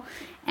Council,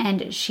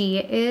 And she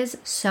is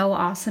so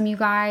awesome, you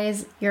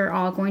guys. You're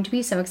all going to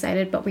be so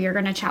excited, but we are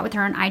going to chat with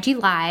her on IG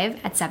Live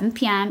at 7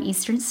 p.m.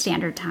 Eastern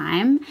Standard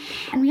Time.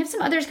 And we have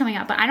some others coming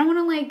up, but I don't want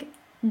to like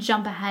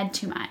jump ahead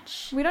too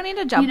much. We don't need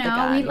to jump the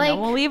gun.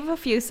 We'll leave a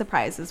few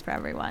surprises for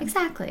everyone.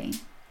 Exactly.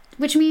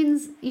 Which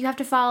means you have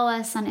to follow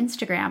us on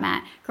Instagram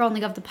at Girl in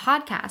the Gov the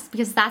podcast,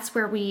 because that's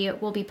where we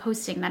will be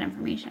posting that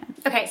information.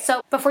 Okay,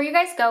 so before you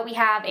guys go, we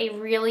have a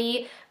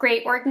really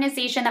great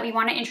organization that we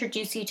want to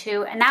introduce you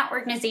to, and that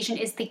organization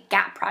is the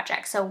GAP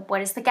Project. So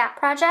what is the GAP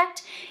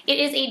Project? It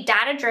is a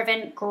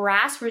data-driven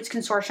grassroots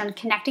consortium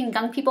connecting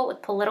young people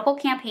with political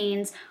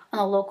campaigns on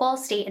the local,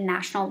 state, and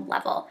national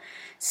level.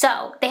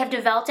 So they have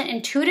developed an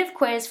intuitive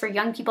quiz for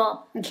young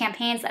people and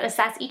campaigns that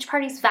assess each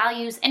party's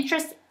values,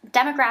 interests,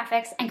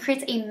 demographics, and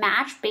creates a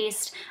match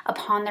based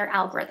upon their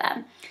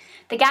algorithm.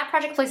 The GAP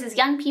Project places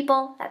young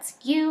people, that's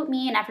you,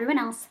 me, and everyone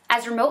else,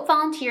 as remote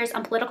volunteers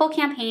on political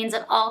campaigns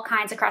of all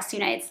kinds across the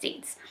United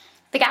States.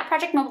 The GAP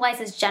Project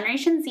mobilizes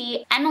Generation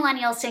Z and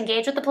millennials to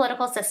engage with the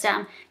political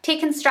system, take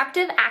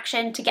constructive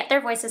action to get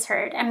their voices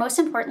heard, and most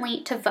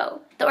importantly, to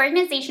vote. The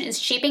organization is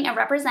shaping a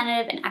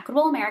representative and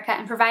equitable America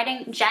and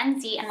providing Gen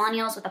Z and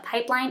millennials with a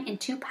pipeline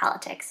into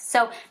politics.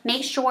 So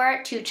make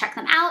sure to check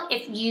them out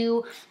if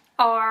you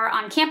are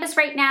on campus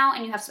right now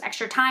and you have some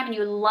extra time and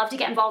you would love to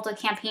get involved with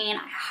a campaign.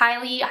 I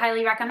highly,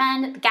 highly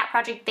recommend the GAP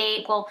Project.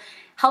 They will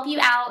help you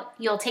out.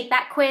 You'll take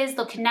that quiz.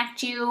 They'll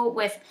connect you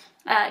with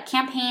a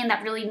campaign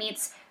that really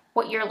meets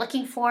what you're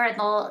looking for, and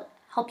they'll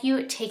help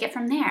you take it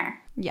from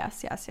there.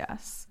 Yes.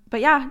 But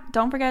yeah,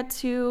 don't forget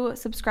to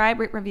subscribe,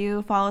 rate,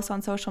 review, follow us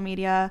on social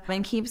media,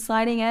 and keep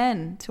sliding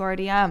in to our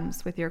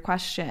DMs with your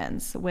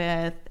questions,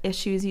 with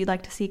issues you'd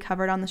like to see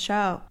covered on the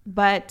show.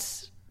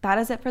 But that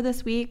is it for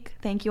this week.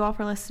 Thank you all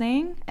for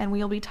listening, and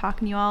we'll be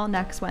talking to you all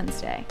next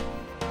Wednesday.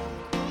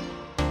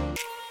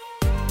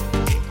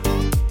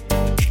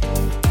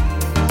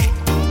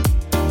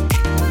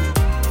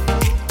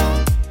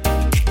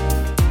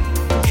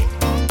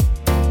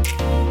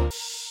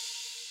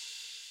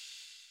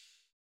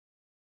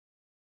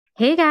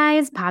 Hey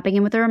guys, popping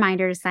in with a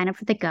reminder to sign up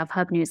for the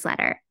GovHub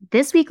newsletter.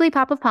 This weekly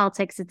Pop of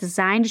Politics is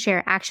designed to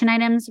share action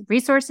items,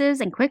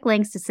 resources, and quick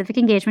links to civic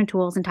engagement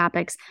tools and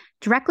topics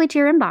directly to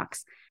your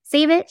inbox.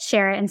 Save it,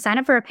 share it, and sign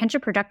up for a pinch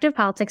of productive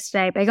politics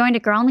today by going to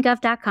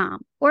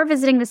girlinthegov.com or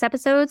visiting this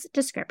episode's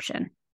description.